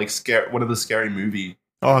theme in like one of the Scary Movie.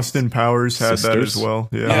 Austin Powers had that Sisters? as well.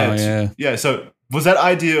 Yeah. Oh, yeah. Yeah. So was that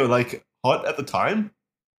idea like hot at the time.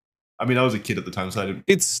 I mean, I was a kid at the time, so I didn't.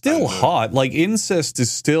 It's still hot. Like, incest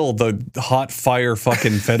is still the hot fire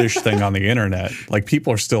fucking fetish thing on the internet. Like,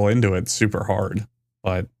 people are still into it super hard.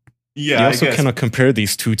 But Yeah, You I also guess. cannot compare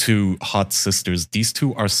these two to hot sisters. These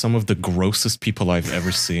two are some of the grossest people I've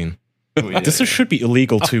ever seen. Oh, yeah, This should be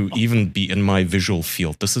illegal to even be in my visual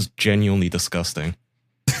field. This is genuinely disgusting.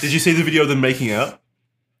 Did you see the video of them making out?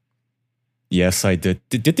 Yes, I did.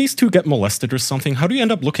 Did these two get molested or something? How do you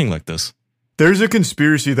end up looking like this? There's a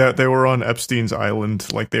conspiracy that they were on Epstein's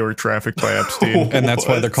island, like they were trafficked by Epstein. and that's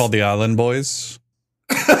why they're What? called the Island Boys.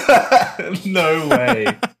 No way.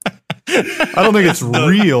 I don't think it's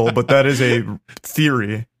real, but that is a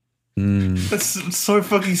theory. That's so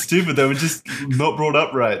fucking stupid. They were just not brought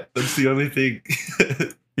up right. That's the only thing.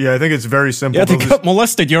 Yeah, I think it's very simple. Yeah, they They'll, got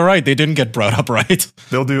molested. You're right. They didn't get brought up right.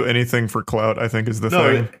 they'll do anything for clout, I think, is the No,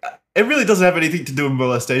 thing. it really doesn't have anything to do with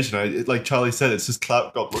molestation. Like Charlie said, it's just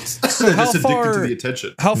clout goblins. They're how just addicted to far- the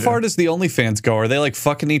attention. How far does the OnlyFans go? Are they like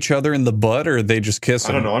fucking each other in the butt, or are they just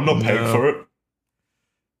kissing? I don't know. I'm not paying No. for it.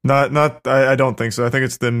 I don't think so. I think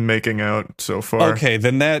it's them making out so far. Okay,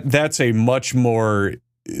 then that's a much more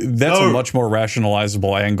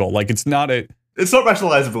rationalizable angle. Like, it's not a It's not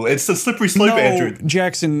rationalizable. It's a slippery slope, Andrew.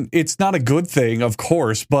 Jackson, it's not a good thing, of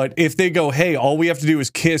course, but if they go, hey, all we have to do is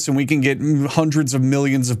kiss and we can get hundreds of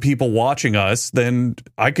millions of people watching us, then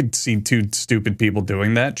I could see two stupid people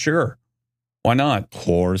doing that, sure. Why not?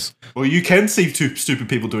 Whores. Well, you can see two stupid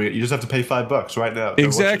people doing it. You just have to pay $5 right now. Go watch it.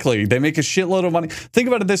 Exactly. They make a shitload of money. Think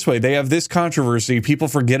about it this way. They have this controversy, people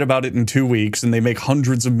forget about it in 2 weeks, and they make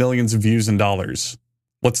hundreds of millions of views and dollars.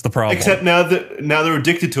 What's the problem? Except now they're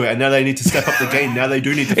addicted to it, and now they need to step up the game. Now they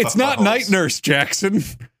do need to. It's fuck not buttholes. Night Nurse, Jackson.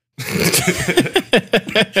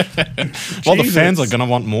 Well, the Jesus. fans are gonna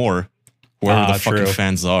want more. Wherever the fucking true.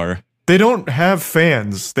 fans are. They don't have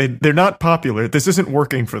fans. They're not popular. This isn't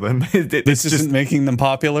working for them. This It's isn't just making them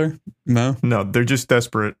popular? No? no. They're just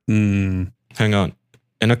desperate. Mm. Hang on.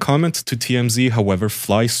 In a comment to TMZ, however,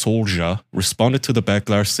 Fly Soldier responded to the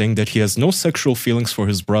backlash saying that he has no sexual feelings for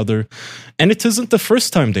his brother, and it isn't the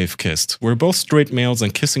first time they've kissed. We're both straight males,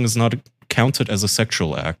 and kissing is not counted as a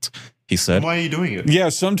sexual act, he said. Why are you doing it? Yeah,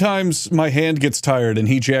 sometimes my hand gets tired and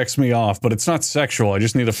he jacks me off, but it's not sexual. I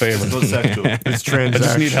just need a It's favor. not sexual. It's I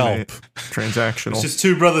just need help. Transactional. It's just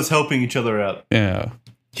two brothers helping each other out. Yeah.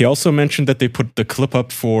 He also mentioned that they put the clip up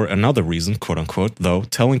for another reason, quote unquote, though,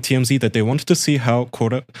 telling TMZ that they wanted to see how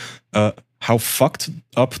fucked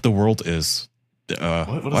up the world is. What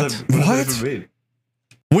does What? that even mean?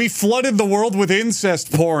 We flooded the world with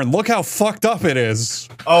incest porn. Look how fucked up it is.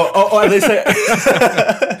 Oh, are they saying?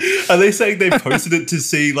 Are they saying they posted it to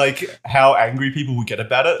see like how angry people would get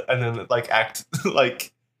about it, and then like act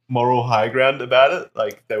like moral high ground about it?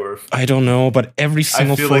 Like they were. I don't know, but every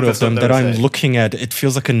single feel like photo of that's what them they that were I'm saying. looking at, it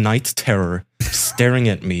feels like a night terror staring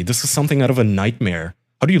at me. This is something out of a nightmare.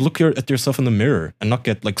 How do you look at yourself in the mirror and not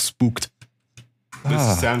get like spooked? This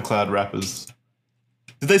is SoundCloud rappers.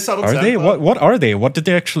 Did they start on Are SoundCloud? they? What are they? What did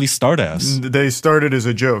they actually start as? They started as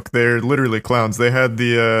a joke. They're literally clowns. They had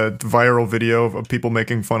the viral video of people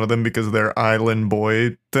making fun of them because of their island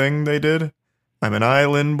boy thing they did. I'm an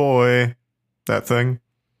island boy. That thing.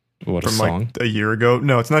 What a From song. like a year ago.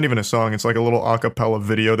 No, it's not even a song. It's like a little a cappella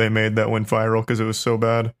video they made that went viral because it was so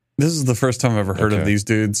bad. This is the first time I've ever heard of Okay. these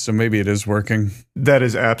dudes, so maybe it is working. That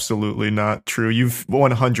is absolutely not true. You've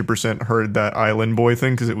 100% heard that island boy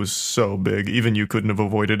thing because it was so big. Even you couldn't have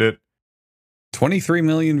avoided it. 23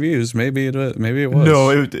 million views. Maybe it was.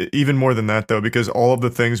 No, even more than that though, because all of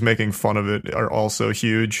the things making fun of it are also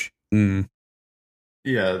huge. Mm.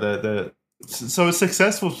 Yeah, they're so it's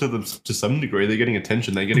successful to them to some degree. They're getting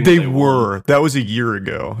attention. They're getting. They what want. were. That was a year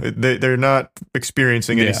ago. They're not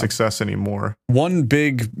experiencing any Yeah. success anymore. One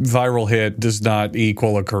big viral hit does not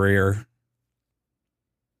equal a career.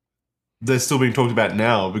 They're still being talked about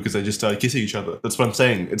now because they just started kissing each other. That's what I'm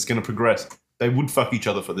saying. It's going to progress. They would fuck each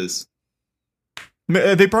other for this.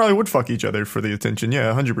 They probably would fuck each other for the attention.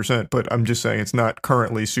 Yeah, 100%. But I'm just saying it's not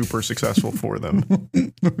currently super successful for them.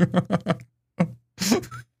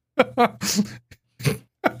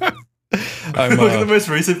 I'm, Look at the most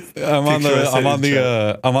recent. I'm on picture I the sent in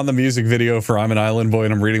chat. I'm on the music video for I'm an Island Boy,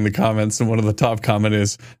 and I'm reading the comments, and one of the top comment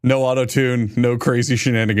is no auto tune, no crazy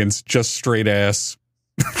shenanigans, just straight ass.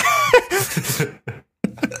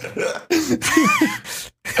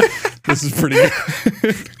 This is pretty good.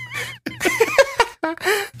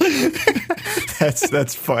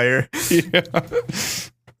 That's fire. Yeah.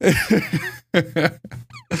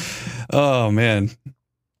 Oh man.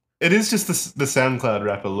 It is just the SoundCloud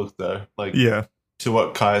rapper look though. Like Yeah. to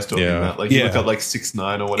what Kaya's talking Yeah. about. Like, you Yeah. look at like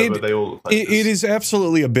 6ix9ine or whatever, they all look like It this. is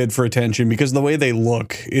absolutely a bid for attention because the way they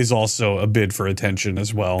look is also a bid for attention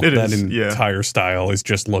as well. It that is, yeah. entire style is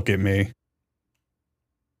just look at me.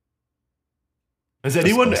 Has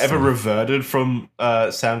anyone Disgusting. ever reverted from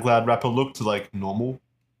SoundCloud rapper look to like normal?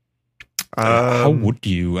 How would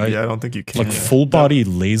you? I don't think you can. Like full body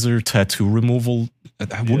laser tattoo removal.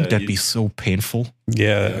 Wouldn't that you- be so painful?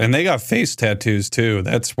 Yeah, Yeah. and they got face tattoos too.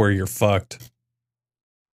 That's where you're fucked.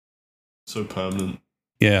 So permanent.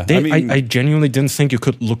 Yeah, I genuinely didn't think you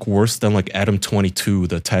could look worse than like Adam 22,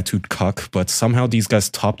 the tattooed cock, but somehow these guys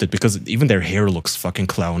topped it because even their hair looks fucking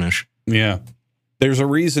clownish. yeah. There's a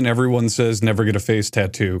reason everyone says never get a face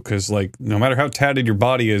tattoo because, like, no matter how tatted your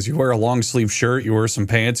body is, you wear a long sleeve shirt, you wear some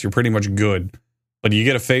pants, you're pretty much good. But you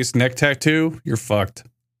get a face neck tattoo, you're fucked.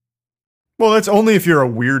 Well, that's only if you're a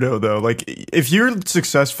weirdo, though. Like, if you're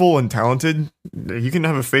successful and talented, you can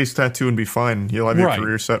have a face tattoo and be fine. You'll have your Right.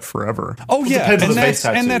 career set forever. Oh yeah, depends on and the face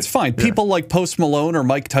tattoo. that's fine. Yeah. People like Post Malone or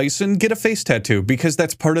Mike Tyson get a face tattoo because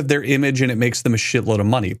that's part of their image and it makes them a shitload of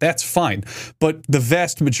money. That's fine. But the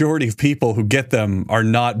vast majority of people who get them are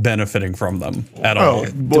not benefiting from them at all.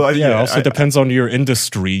 Well, Yeah, also depends on your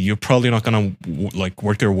industry. You're probably not gonna like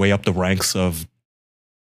work your way up the ranks of,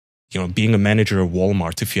 you know, being a manager at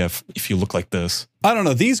Walmart if you look like this. I don't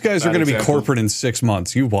know. These guys are Bad going to be example. corporate in 6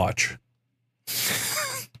 months. You watch.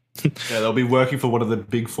 Yeah, they'll be working for one of the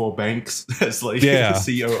big four banks as like Yeah.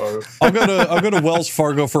 COO. I'll go to Wells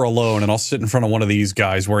Fargo for a loan, and I'll sit in front of one of these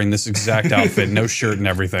guys wearing this exact outfit, no shirt and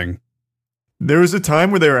everything. There was a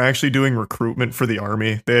time where they were actually doing recruitment for the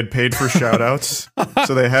army. They had paid for shout outs.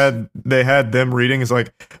 So they had them reading. It's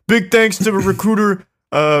like, big thanks to a recruiter.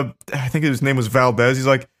 I think his name was Valdez. He's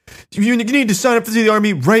like, you need to sign up for the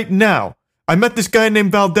army right now. I met this guy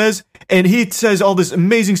named Valdez, and he says all this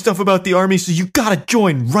amazing stuff about the army, so you gotta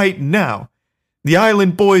join right now. The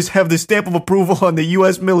Island Boys have the stamp of approval on the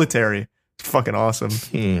U.S. military. It's fucking awesome.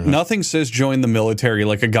 Nothing says join the military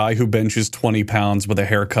like a guy who benches 20 pounds with a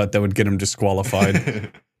haircut that would get him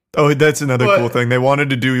disqualified. Oh, that's another But- cool thing. They wanted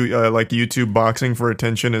to do like YouTube boxing for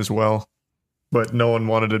attention as well, but no one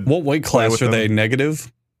wanted to. What weight play class with are them. they?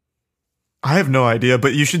 Negative? I have no idea,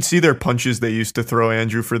 but you should see their punches they used to throw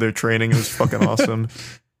Andrew for their training. It was fucking awesome.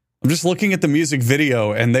 I'm just looking at the music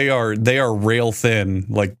video, and they are rail thin.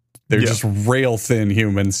 Like they're Yeah. just rail thin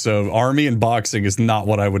humans. So army and boxing is not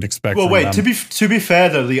what I would expect. Well, from wait. them. To be fair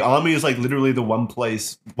though, the army is like literally the one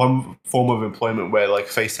form of employment where like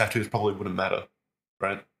face tattoos probably wouldn't matter,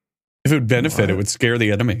 right? if it would benefit, it What? would scare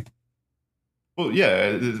the enemy. Well,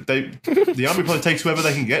 yeah. The army probably takes whoever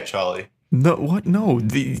they can get, Charlie. No, what? No,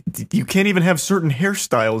 you can't even have certain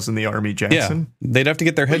hairstyles in the army, Yeah, Jackson. they'd have to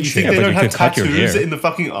get their What, head you think shaved. they but don't you have can cut your tattoos hair. in the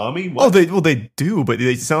fucking army? Oh, What? they do, but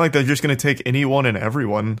it's not like they're just going to take anyone and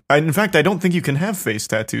everyone. In fact, I don't think you can have face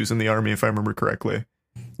tattoos in the army, if I remember correctly.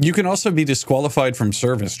 You can also be disqualified from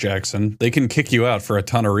service, Jackson. They can kick you out for a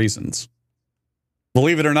ton of reasons.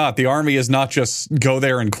 Believe it or not, the army is not just go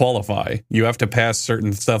there and qualify. You have to pass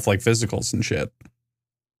certain stuff like physicals and shit.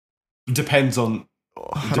 Depends on.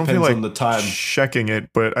 I It don't feel depends like on the time. checking it,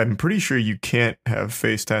 but I'm pretty sure you can't have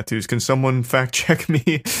face tattoos. Can someone fact check me?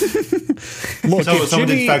 Look, Someone if did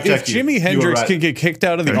Jimi, fact check if you. Jimi You were Hendrix right. could get kicked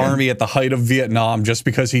out of the Okay. army at the height of Vietnam just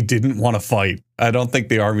because he didn't want to fight, I don't think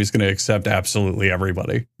the army's going to accept absolutely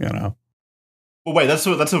everybody, you know? Well, wait. That's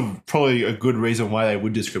probably a good reason why they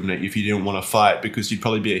would discriminate if you didn't want to fight, because you'd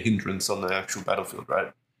probably be a hindrance on the actual battlefield,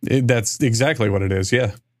 right? That's exactly what it is,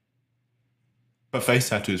 yeah. But face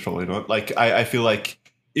tattoos probably not. Like I feel like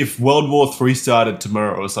if World War III started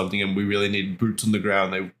tomorrow or something, and we really need boots on the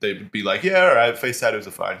ground, they would be like, yeah, all right, face tattoos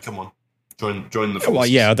are fine. Come on, join the forces. Well,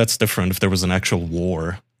 yeah, that's different. If there was an actual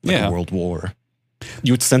war, like Yeah. a world war,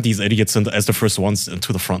 you would send these idiots as the first ones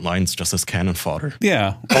into the front lines just as cannon fodder.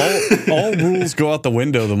 Yeah, all rules go out the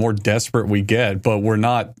window the more desperate we get, but we're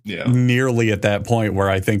not Yeah. nearly at that point where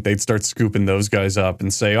I think they'd start scooping those guys up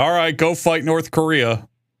and say, all right, go fight North Korea.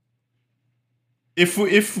 If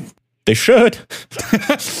They should.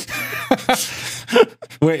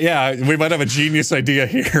 Wait, yeah, we might have a genius idea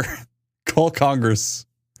here. Call Congress.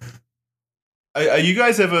 are you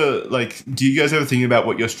guys ever like? Do you guys ever think about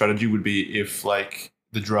what your strategy would be if like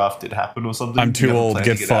the draft did happen or something? I'm Do you too have a old. plan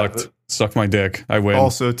to Get out of fucked. it? Suck my dick. I win.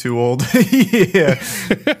 Also too old. Yeah.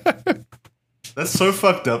 That's so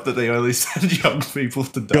fucked up that they only send young people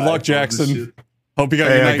to die. Good luck, from this Jackson. shit. Hope you got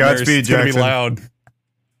Hey, your nightmares. Godspeed, It's gonna be Jackson. loud.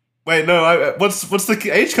 Wait, no. What's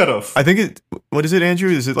the age cutoff? I think what is it, Andrew?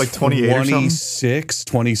 Is it like 28 or something? 26,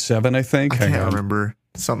 27, I think. I Hang can't on. remember.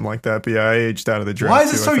 Something like that. But yeah, I aged out of the draft. Why is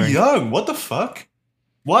it too, so I think. young? What the fuck?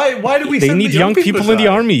 Why do we? They send need the young people in the die?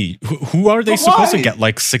 army. Who are they But supposed to why? get?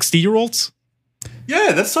 Like 60-year-olds?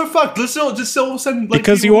 Yeah, that's so fucked. Let's just all of a sudden, like,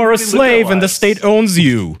 Because people you are a really live their slave and the lives. state owns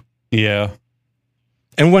you. Yeah.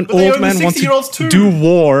 And when But they old own the men want 60-year-olds to too. do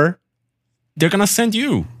war, they're gonna send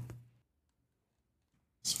you.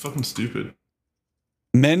 It's fucking stupid.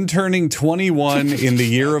 Men turning 21 in the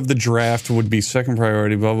year of the draft would be second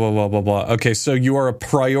priority, blah, blah, blah, blah, blah. Okay, so you are a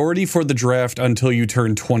priority for the draft until you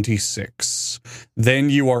turn 26. Then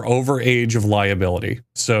you are over age of liability.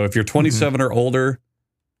 So if you're 27 or older,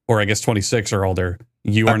 or I guess 26 or older,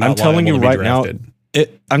 you are not I'm telling you liable to be right now,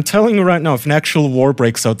 drafted. I'm telling you right now, if an actual war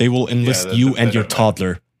breaks out, they will enlist you and your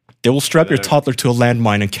toddler. They will strap your toddler to a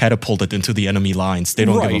landmine and catapult it into the enemy lines. They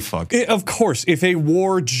don't give a fuck. Of course, if a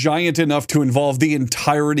war giant enough to involve the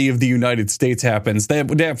entirety of the United States happens, that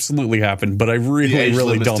would absolutely happen. But I really, age really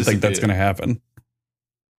limits don't think that's disappear. going to happen.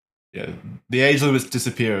 Yeah, the age limits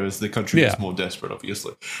disappear as the country gets more desperate,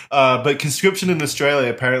 obviously. But conscription in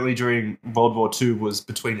Australia apparently during World War II was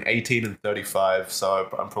between 18 and 35, so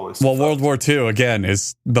I'm probably still Well, World War II, again,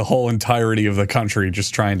 is the whole entirety of the country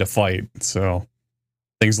just trying to fight. So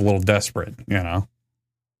things a little desperate, you know?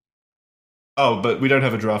 Oh, but we don't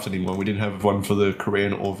have a draft anymore. We didn't have one for the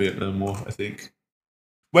Korean or Vietnam War, I think.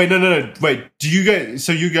 Wait, no. Wait, do you guys...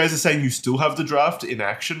 So you guys are saying you still have the draft in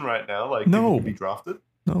action right now? Like, No. people can be drafted?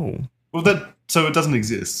 No. Well, so it doesn't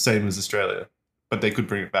exist, same as Australia. But they could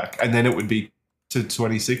bring it back. And then it would be to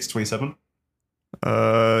 26, 27?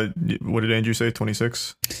 What did Andrew say?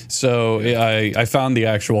 26? So I found the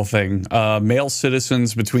actual thing. Male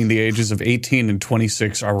citizens between the ages of 18 and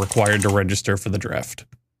 26 are required to register for the draft.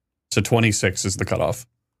 So 26 is the cutoff.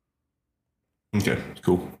 Okay,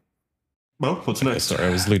 cool. Well, what's next? Sorry, I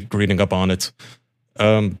was reading up on it.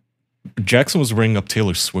 Jackson was ringing up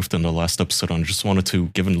Taylor Swift in the last episode, and I just wanted to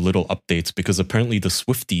give him little updates because apparently the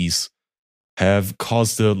Swifties have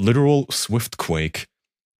caused a literal Swiftquake,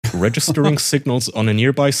 registering signals on a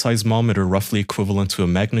nearby seismometer roughly equivalent to a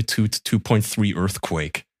magnitude 2.3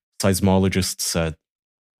 earthquake. Seismologists said.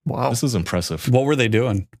 Wow. This is impressive. What were they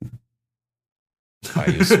doing? I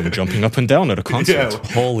assume jumping up and down at a concert.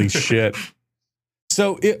 Yeah. Holy shit.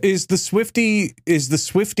 So is the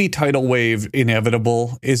Swiftie tidal wave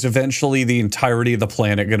inevitable? Is eventually the entirety of the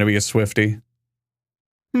planet going to be a Swiftie?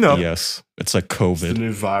 No. Yes, it's like It's the COVID.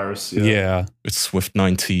 new virus. Yeah. It's Swift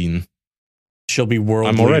 19. She'll be world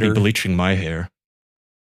I'm already leader. bleaching my hair.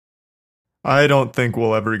 I don't think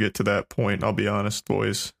we'll ever get to that point, I'll be honest,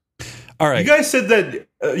 boys. All right. You guys said that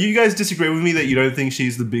you guys disagree with me that you don't think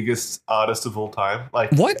she's the biggest artist of all time.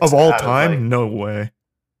 Like What? Of all out of, time? No way.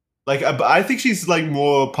 I think she's like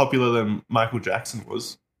more popular than Michael Jackson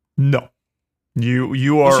was. No. You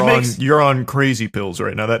Well, are she on makes- you're on crazy pills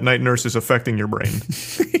right now. That night nurse is affecting your brain.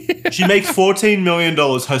 She makes $14 million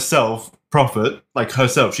herself profit, like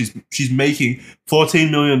herself. She's making $14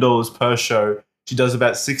 million per show. She does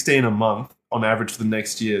about 16 a month on average for the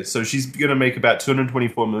next year. So she's going to make about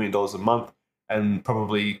 $224 million a month and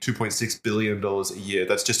probably $2.6 billion a year.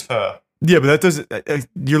 That's just her. Yeah, but that doesn't.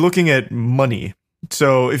 You're looking at money.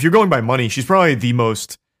 So if you're going by money, she's probably the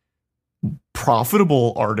most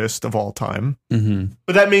profitable artist of all time. Mm-hmm.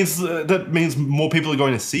 But that means more people are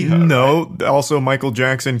going to see her. No, right? also Michael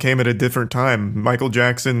Jackson came at a different time. Michael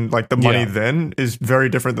Jackson, like the money Yeah. then, is very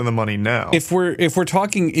different than the money now. If we're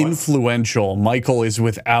talking influential, Michael is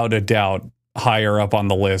without a doubt higher up on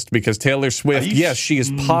the list because Taylor Swift, you yes, she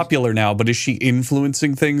is popular now, but is she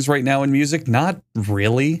influencing things right now in music? Not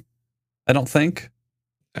really. I don't think.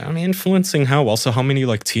 I mean, influencing how? Also, how many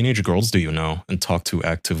like teenage girls do you know and talk to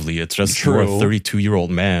actively? It's just you're a True. 32-year-old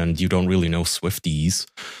man. You don't really know Swifties.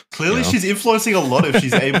 Clearly, You know? she's influencing a lot if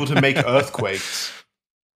she's able to make earthquakes.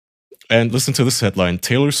 And listen to this headline.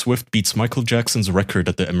 Taylor Swift beats Michael Jackson's record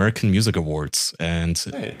at the American Music Awards. And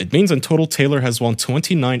Hey. it means in total, Taylor has won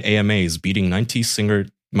 29 AMAs, beating 90s singer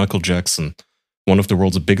Michael Jackson, one of the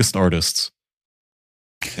world's biggest artists.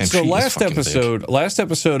 And So she is last fucking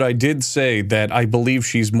episode, I did say that I believe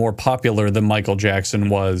she's more popular than Michael Jackson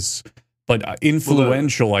was, but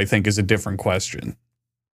influential, I think, is a different question.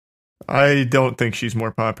 I don't think she's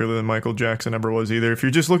more popular than Michael Jackson ever was either. If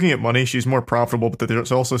you're just looking at money, she's more profitable, but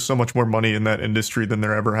there's also so much more money in that industry than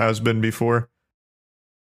there ever has been before.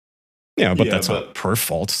 big. Yeah, but Yeah, that's but- not her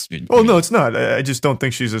fault. Oh, no, it's not. I just don't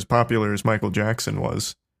think she's as popular as Michael Jackson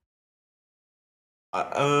was.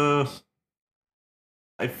 I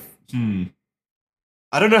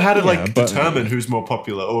don't know how to Yeah, like but- determine who's more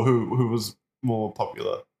popular or who was more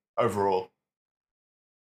popular overall.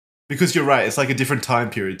 Because you're right, it's like a different time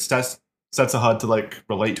period. Stats are hard to like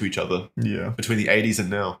relate to each other Yeah. between the 80s and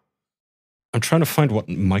now. I'm trying to find what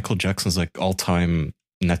Michael Jackson's like all-time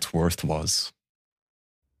net worth was.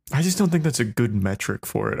 I just don't think that's a good metric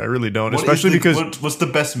for it. I really don't, What especially is the- because what's the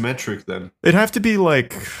best metric then? it'd have to be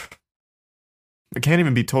like. It can't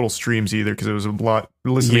even be total streams either because it was a lot.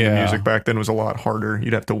 Listening to Yeah. music back then was a lot harder.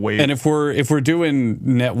 You'd have to wait. And if we're doing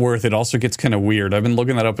net worth, it also gets kind of weird. I've been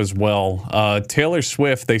looking that up as well. Taylor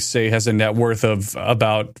Swift, they say, has a net worth of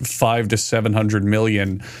about 500 to 700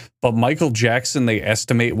 million, but Michael Jackson, they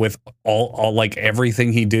estimate with all like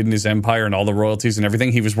everything he did in his empire and all the royalties and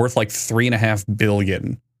everything, he was worth like 3.5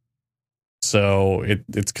 billion. So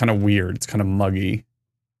it's kind of weird. It's kind of muggy.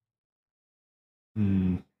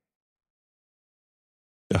 Hmm.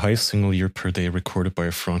 The highest single year per day recorded by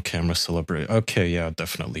a front camera celebrity. Okay, yeah,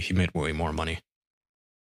 definitely. He made way more money.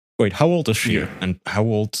 Wait, how old is she? Yeah. And how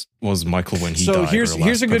old was Michael when he died? So or here's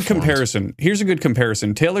last a good performed? comparison. Here's a good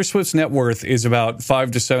comparison. Taylor Swift's net worth is about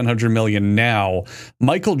 500 to 700 million now.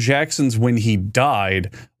 Michael Jackson's when he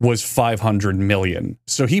died was 500 million.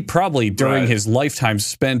 So he probably during Right. his lifetime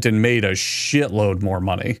spent and made a shitload more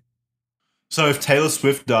money. So if Taylor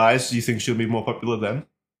Swift dies, do you think she'll be more popular then?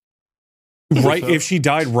 Right? If she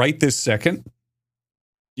died right this second,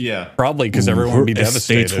 Yeah. probably because Ooh, everyone would be her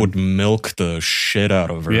devastated. estates would milk the shit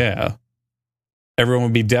out of her. Yeah. Everyone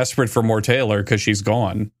would be desperate for more Taylor because she's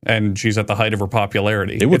gone and she's at the height of her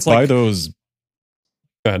popularity. They would It's buy like, those go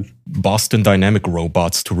ahead. Boston Dynamic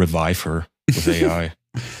robots to revive her with AI.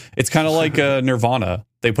 It's kind of like Nirvana.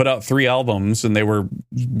 They put out 3 albums and they were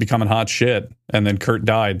becoming hot shit. And then Kurt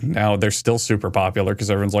died. Now they're still super popular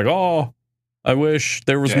because everyone's like, oh, I wish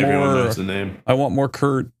there was Yeah, everyone more. knows the name. I want more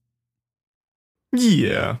Kurt.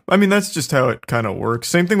 yeah, I mean that's just how it kind of works.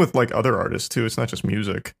 Same thing with like other artists too. It's not just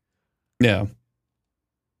music. Yeah.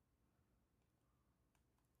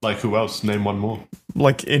 Like who else? Name one more.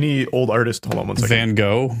 Like any old artist. Hold on one second. Van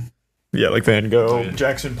Gogh. Yeah, like Van Gogh, Oh, yeah.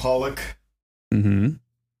 Jackson Pollock. Mm-hmm.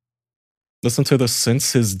 Listen to this.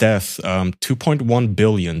 Since his death, 2.1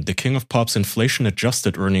 billion. The king of pop's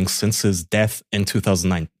inflation-adjusted earnings since his death in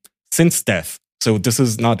 2009. Since death. So this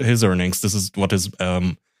is not his earnings. This is what his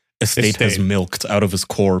estate has Estate. milked out of his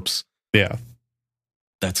corpse. Yeah.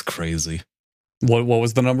 That's crazy. What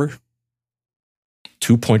was the number?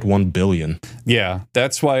 2.1 billion. Yeah,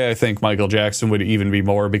 that's why I think Michael Jackson would even be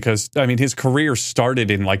more because I mean his career started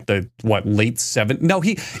in like the late 70s. No,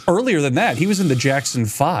 he earlier than that. He was in the Jackson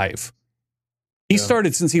 5. He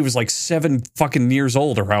started since he was like 7 fucking years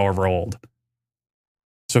old or however old.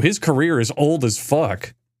 So his career is old as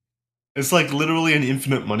fuck. It's like literally an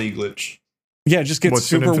infinite money glitch. Yeah, just get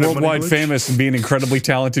What's an super infinite money worldwide glitch? famous and be an incredibly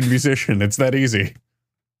talented musician. It's that easy.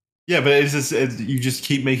 Yeah, but it's just you just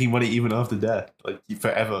keep making money even after death, like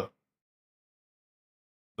forever.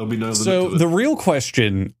 There'll be no limit So to it. the real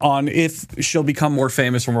question on if she'll become more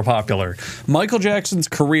famous or more popular, Michael Jackson's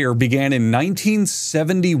career began in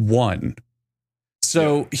 1971.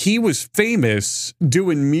 So he was famous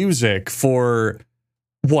doing music for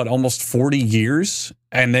almost 40 years?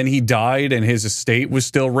 And then he died and his estate was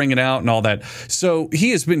still ringing out and all that. So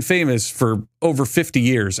he has been famous for over 50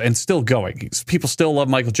 years and still going. People still love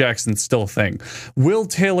Michael Jackson, it's still a thing. Will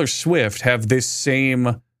Taylor Swift have this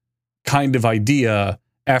same kind of idea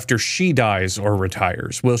after she dies or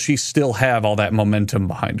retires? Will she still have all that momentum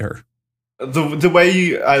behind her? The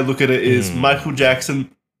way I look at it is Michael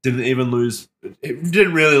Jackson didn't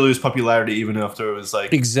really lose popularity even after it was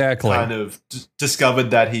like Exactly. kind of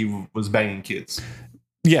discovered that he was banging kids.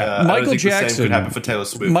 Yeah, I don't Michael think the same Jackson. could happen for Taylor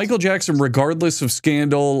Swift. Michael Jackson, regardless of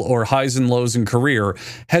scandal or highs and lows in career,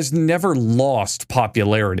 has never lost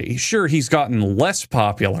popularity. Sure, he's gotten less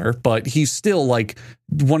popular, but he's still like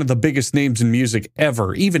one of the biggest names in music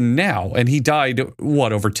ever, even now. And he died,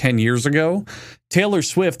 over 10 years ago? Taylor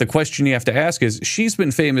Swift, the question you have to ask is, she's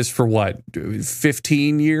been famous for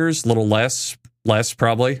 15 years? A little less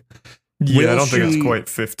probably. Yeah, I Will don't think she- it's quite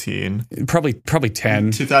 15. Probably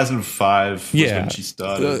 10. 2005 was Yeah. when she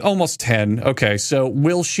started. Almost 10. Okay. So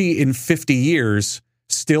will she in 50 years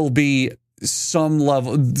still be some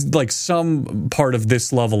level, like some part of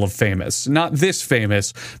this level of famous? Not this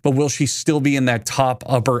famous, but will she still be in that top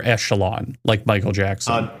upper echelon like Michael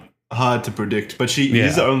Jackson? Hard to predict, but she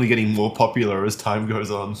is only getting more popular as time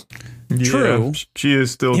goes on. True. Yeah, she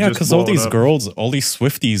is still Yeah, just because all blowing these up. girls, all these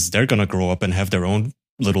Swifties, they're gonna grow up and have their own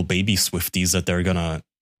little baby Swifties that they're gonna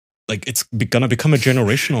like. It's gonna become a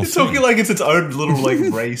generational It's thing. talking like it's its own little like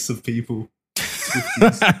race of people.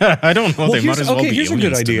 I don't know. They might as well be here's a good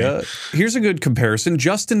aliens to me. idea. Here's a good comparison.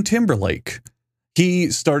 Justin Timberlake.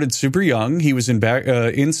 He started super young. He was in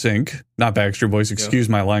NSYNC, not Backstreet Boys. Excuse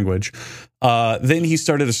my language. Then he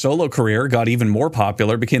started a solo career, got even more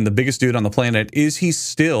popular, became the biggest dude on the planet. Is he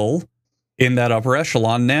still in that upper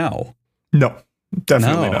echelon now? No,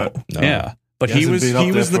 definitely not. No. Yeah. But He he hasn't was been up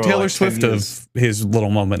he there was the for, Taylor like, 10 Swift years. of his little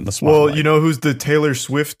moment in the spotlight. Well, you know who's the Taylor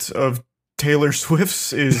Swift of Taylor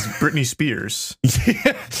Swift's is Britney Spears.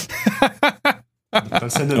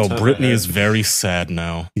 Don't send them Oh, to her Britney head. is very sad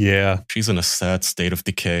now. yeah. She's in a sad state of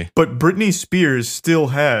decay. But Britney Spears still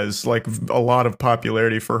has like a lot of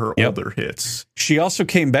popularity for her Yep. older hits. She also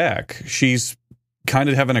came back. She's kind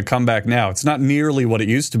of having a comeback now. It's not nearly what it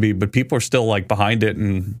used to be, but people are still like behind it,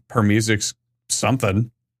 and her music's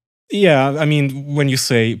something. Yeah, I mean, when you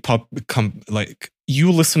say like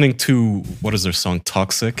you listening to what is their song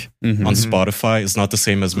Toxic Mhm. on Mhm. Spotify is not the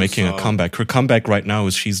same as Good making a song. comeback. Her comeback right now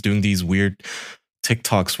is she's doing these weird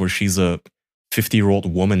TikToks where she's a 50-year-old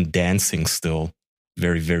woman dancing still,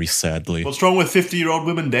 very, very sadly. What's wrong with 50-year-old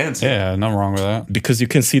women dancing? Yeah, nothing wrong with that. Because you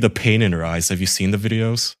can see the pain in her eyes. Have you seen the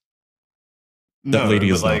videos? That lady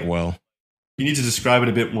but, is like, not well. You need to describe it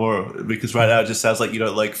a bit more because right now it just sounds like you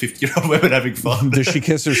don't like 50-year-old women having fun. Does she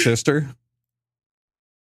kiss her sister?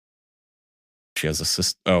 She has a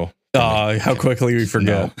sister. Oh. How quickly we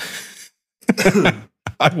forget. No.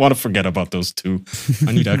 I want to forget about those two.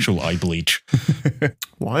 I need actual eye bleach.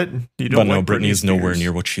 What? You But no, like Britney is nowhere Spears?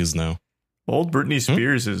 near what she is now. Old Britney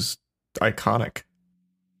Spears is iconic.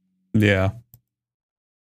 Yeah.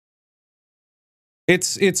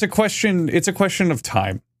 It's a question of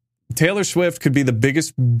time. Taylor Swift could be the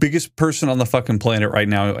biggest person on the fucking planet right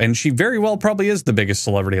now, and she very well probably is the biggest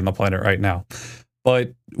celebrity on the planet right now.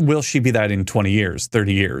 But will she be that in 20 years,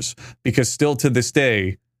 30 years? Because still to this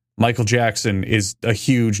day, Michael Jackson is a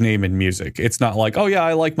huge name in music. It's not like, oh yeah,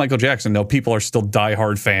 I like Michael Jackson. No, people are still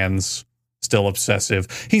diehard fans, still obsessive.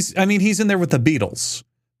 He's in there with the Beatles.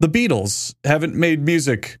 The Beatles haven't made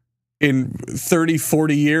music in 30,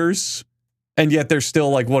 40 years, and yet they're still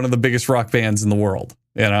like one of the biggest rock bands in the world.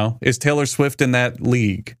 You know, is Taylor Swift in that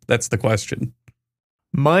league? That's the question.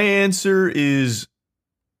 My answer is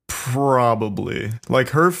probably. Like,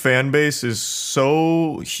 her fan base is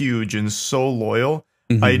so huge and so loyal.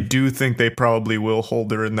 I Mhm. do think they probably will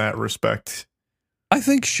hold her in that respect. I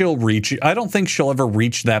think she'll reach. I don't think she'll ever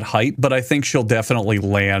reach that height, but I think she'll definitely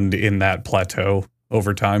land in that plateau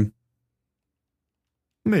over time.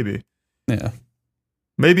 Maybe. Yeah.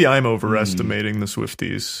 Maybe I'm overestimating the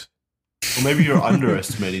Swifties. Or maybe you're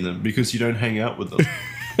underestimating them because you don't hang out with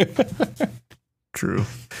them. True.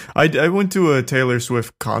 I went to a Taylor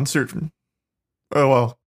Swift concert. Oh,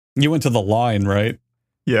 well, You went to the line, right?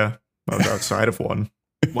 yeah. I was outside of one.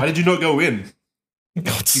 Why did you not go in? You could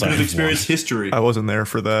Outside have of experienced history. I wasn't there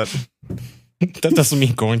for that. one. That doesn't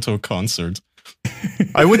mean going to a concert.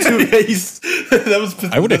 I went to. That was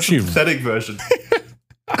I would that's actually- the pathetic version.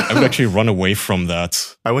 I would actually run away from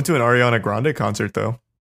that. I went to an Ariana Grande concert though.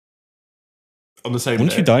 On the same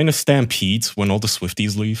Wouldn't day. you die in a stampede when all the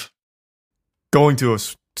Swifties leave? Going to a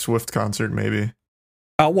Swift concert, maybe.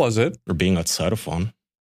 How was it? Or being outside of one?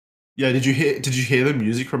 Yeah, did you hear the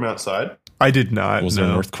music from outside? I did not. Was there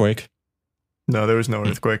an no. earthquake? No, there was no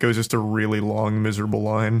earthquake. It was just a really long, miserable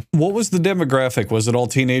line. What was the demographic? Was it all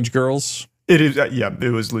teenage girls? It is. Yeah, it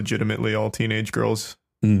was legitimately all teenage girls.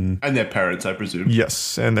 Hmm. And their parents, I presume.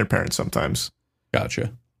 Yes, and their parents sometimes.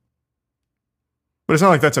 Gotcha. But it's not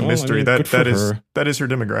like that's a Well, I mystery. mean, good for that is her. that is her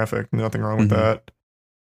demographic. Nothing wrong with Mhm. that.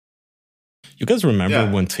 You guys remember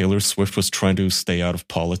Yeah. when Taylor Swift was trying to stay out of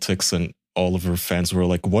politics and all of her fans were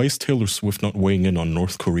like, why is Taylor Swift not weighing in on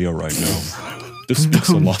North Korea right now? This speaks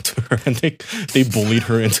a lot to her. And they bullied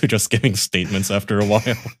her into just giving statements after a while.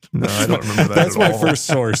 No, I don't remember that. That's at my all. first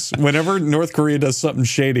source. Whenever North Korea does something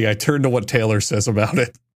shady, I turn to what Taylor says about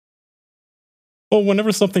it. Well,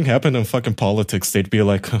 whenever something happened in fucking politics, they'd be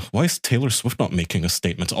like, why is Taylor Swift not making a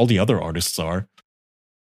statement? All the other artists are.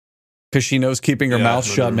 Because she knows keeping her Yeah, mouth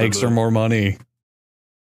I shut makes her remember. more money.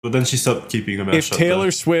 But then she stopped keeping her mouth If shut. Taylor though.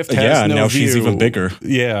 Swift has Yeah, no now view, she's even bigger.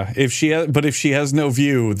 Yeah, if she has no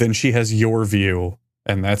view, then she has your view,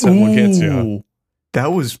 and that's how it gets you. Ooh, that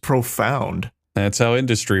was profound. That's how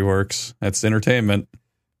industry works. That's entertainment.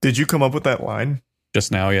 Did you come up with that line?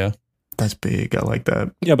 Just now, yeah. That's big. I like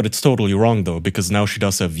that. Yeah, but it's totally wrong, though, because now she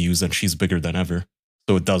does have views and she's bigger than ever.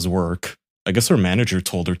 So it does work. I guess her manager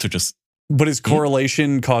told her to just. But is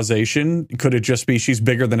correlation causation? Could it just be she's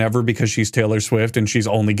bigger than ever because she's Taylor Swift and she's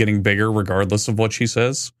only getting bigger regardless of what she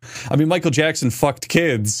says? I mean, Michael Jackson fucked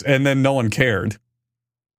kids and then no one cared.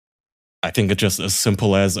 I think it's just as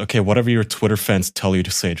simple as, okay, whatever your Twitter fans tell you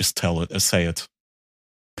to say, just say it.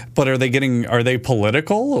 But are they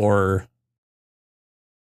political or?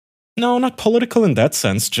 No, not political in that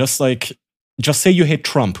sense. Just say you hate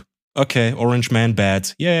Trump. Okay, Orange Man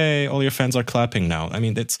bad. Yay, all your fans are clapping now. I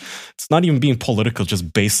mean, it's not even being political,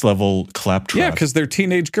 just base level claptrap. Yeah, because they're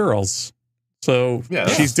teenage girls. So Yeah,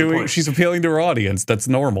 that's she's the point. she's appealing to her audience. That's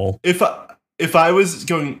normal. If if I was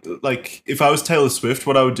Taylor Swift,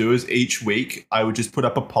 what I would do is each week I would just put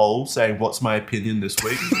up a poll saying what's my opinion this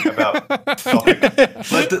week about topic.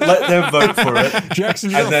 Let them vote for it.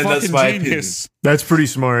 Jackson, you're And a then that's fucking my genius. That's pretty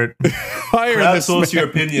smart. Hire this Crowdsource man. your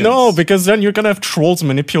opinions. No, because then you're gonna have trolls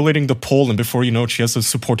manipulating the poll, and before you know it, she has to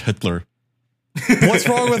support Hitler. What's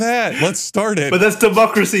wrong with that? Let's start it. But that's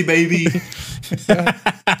democracy, baby.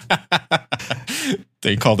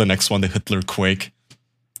 They call the next one the Hitler quake.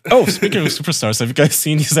 Oh, speaking of superstars, have you guys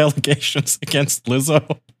seen these allegations against Lizzo?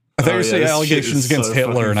 I thought you were yeah, saying this allegations shit is against so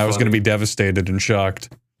Hitler, fucking and I was funny. going to be devastated and shocked.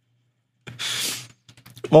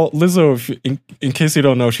 Well, Lizzo, in case you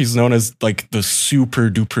don't know, she's known as like the super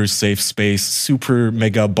duper safe space, super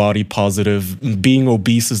mega body positive. Being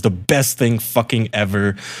obese is the best thing fucking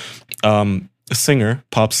ever. A singer,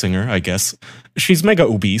 pop singer, I guess. She's mega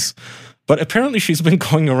obese. But apparently she's been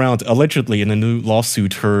going around, allegedly in a new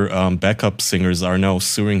lawsuit, her backup singers are now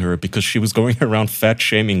suing her because she was going around fat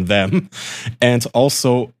shaming them. And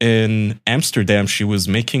also in Amsterdam, she was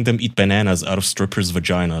making them eat bananas out of strippers'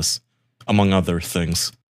 vaginas, among other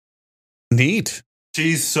things. Neat.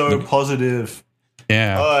 She's so positive.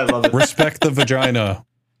 Yeah. Oh, I love it. Respect the vagina.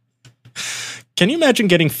 Can you imagine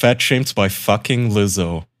getting fat shamed by fucking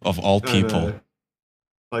Lizzo, of all I people? know.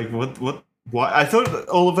 Like what? Why? I thought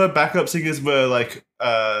all of her backup singers were like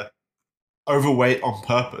overweight on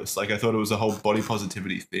purpose. Like I thought it was a whole body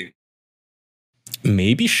positivity thing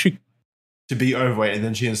Maybe she, to be overweight, and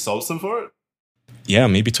then she insults them for it. yeah,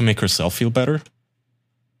 maybe to make herself feel better.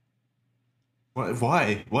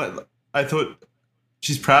 Why? What? I thought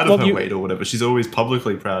she's proud of Well, her weight or whatever. She's always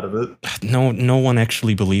publicly proud of it. No one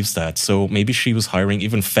actually believes that. So maybe she was hiring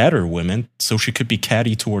even fatter women so she could be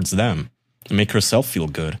catty towards them and make herself feel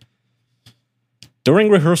good. During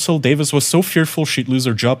rehearsal, Davis was so fearful she'd lose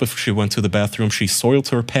her job if she went to the bathroom, she soiled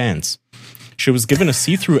her pants. She was given a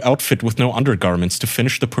see-through outfit with no undergarments to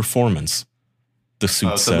finish the performance, the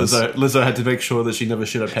suit So says. Lizzo had to make sure that she never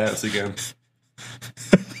shit her pants again.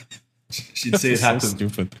 She'd see it So happen.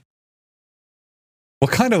 stupid.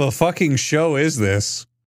 What kind of a fucking show is this?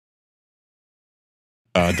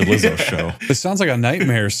 The Lizzo show. This sounds like a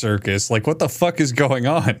nightmare circus. Like, what the fuck is going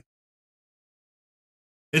on?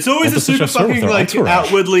 It's always Well, a this is super just her with fucking her like entourage.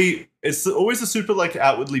 outwardly. It's always a super like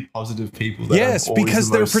outwardly positive people. That Yes, I'm always because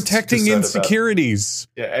the they're most protecting concerned about. insecurities.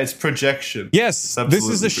 Yeah, it's projection. Yes, It's this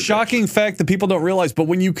is absolutely a shocking fact that people don't realize. But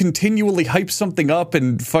when you continually hype something up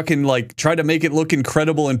and fucking like try to make it look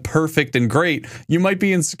incredible and perfect and great, you might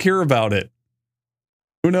be insecure about it.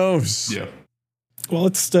 Who knows? Yeah. Well,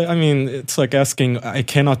 it's like asking, I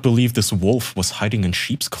cannot believe this wolf was hiding in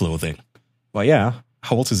sheep's clothing. Well, yeah,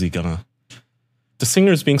 how else is he gonna? The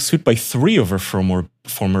singer is being sued by 3 of her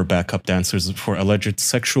former backup dancers for alleged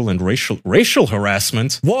sexual and racial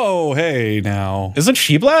harassment. Whoa, hey now. Isn't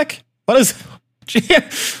she black? What is?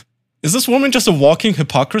 Is this woman just a walking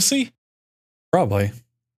hypocrisy? Probably.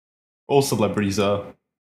 All celebrities are.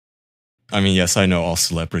 I mean, yes, I know all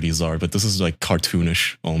celebrities are, but this is like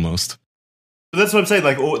cartoonish almost. But that's what I'm saying.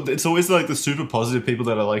 Like, it's always like the super positive people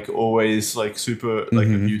that are like always like super like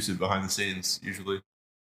Mhm. abusive behind the scenes. Usually.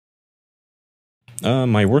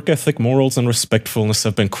 My work ethic, morals, and respectfulness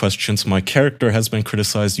have been questioned. My character has been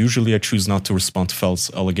criticized. Usually I choose not to respond to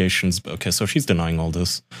false allegations. Okay, so she's denying all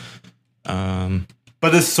this. But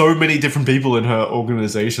there's so many different people in her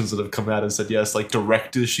organizations that have come out and said yes, like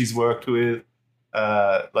directors she's worked with,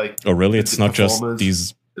 like Oh, really? It's not just performers.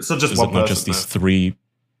 these. It's not just Is one it not person. just these 3?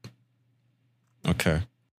 Okay.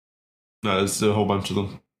 No, there's a whole bunch of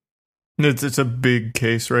them. It's a big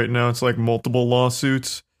case right now. It's like multiple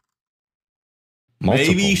lawsuits.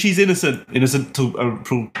 Multiple. Maybe she's innocent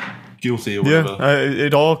till guilty or Yeah, whatever.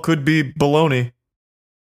 it all could be baloney.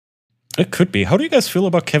 It could be. How do you guys feel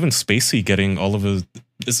about Kevin Spacey getting all of his?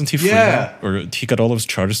 Isn't he free Yeah. now? Or he got all of his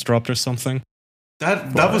charges dropped or something?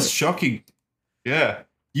 That was shocking. Yeah,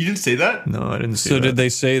 you didn't see that? No, I didn't see So that. did they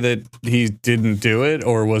say that he didn't do it,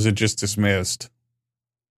 or was it just dismissed?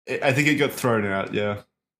 I think it got thrown out. Yeah.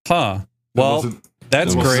 Huh. There Well, wasn't-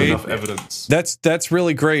 that's there wasn't great. Enough evidence. That's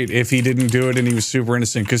really great if he didn't do it and he was super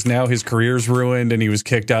innocent, because now his career's ruined and he was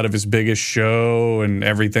kicked out of his biggest show and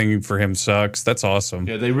everything for him sucks. That's awesome.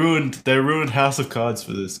 Yeah, they ruined House of Cards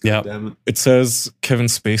for this. Yep. Damn it. It says Kevin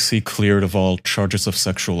Spacey cleared of all charges of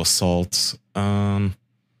sexual assault.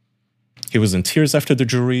 He was in tears after the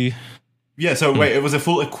jury. Yeah. So wait, it was a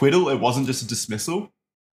full acquittal. It wasn't just a dismissal.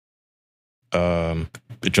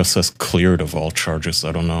 It just says cleared of all charges.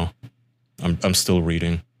 I don't know. I'm still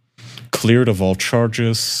reading. Cleared of all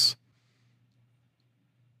charges.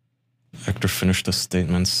 Actor finished the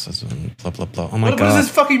statements. Blah blah blah. Oh my What god. does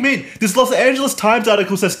this fucking mean? This Los Angeles Times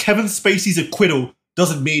article says Kevin Spacey's acquittal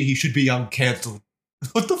doesn't mean he should be uncancelled.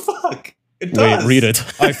 What the fuck? It does. Wait, read it.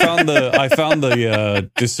 I found the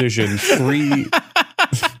decision. Three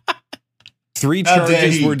How dare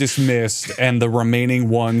charges he. were dismissed, and the remaining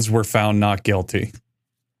ones were found not guilty.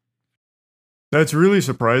 That's really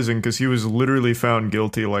surprising because he was literally found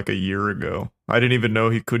guilty like a year ago. I didn't even know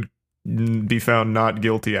he could be found not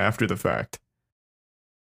guilty after the fact.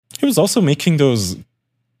 He was also making those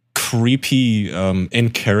creepy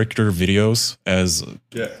in-character videos as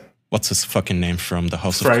Yeah. what's his fucking name from the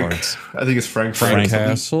House of Frank. Cards? I think it's Frank. Frank Frank.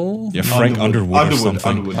 Castle? Yeah, Frank Underwood or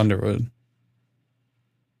something. Underwood.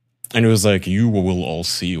 And it was like, you will all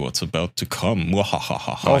see what's about to come.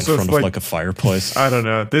 Wahahaha, Also, in front like- of like a fireplace. I don't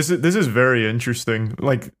know. This is very interesting.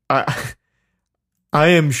 Like I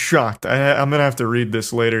am shocked. I'm gonna have to read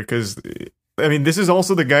this later because I mean this is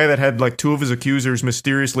also the guy that had like two of his accusers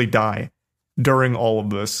mysteriously die during all of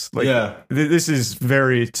this. Like, Yeah. this is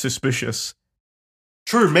very suspicious.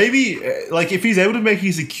 True. Maybe like if he's able to make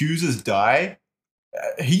his accusers die,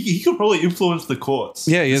 he could probably influence the courts.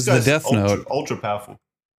 Yeah, he This has the guy's Death Note. Ultra powerful.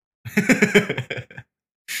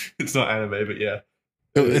 It's not anime, but yeah.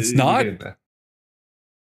 It's You're not? getting there.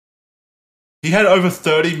 He had over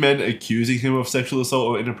 30 men accusing him of sexual assault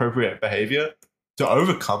or inappropriate behavior. To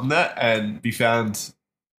overcome that and be found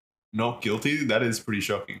not guilty, that is pretty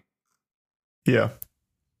shocking. Yeah.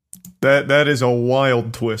 That is a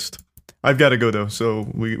wild twist. I've got to go though, so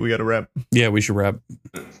we got to wrap. Yeah, we should wrap.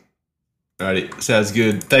 Alrighty, sounds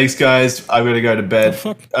good. Thanks, guys. I'm going to go to bed.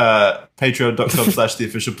 Fuck. Patreon.com/the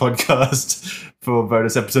official podcast for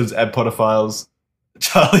bonus episodes and podophiles.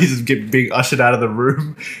 Charlie's being ushered out of the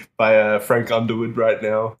room by Frank Underwood right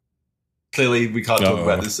now. Clearly, we can't talk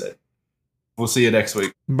about this. We'll see you next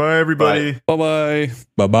week. Bye everybody. Bye bye.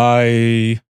 Bye-bye.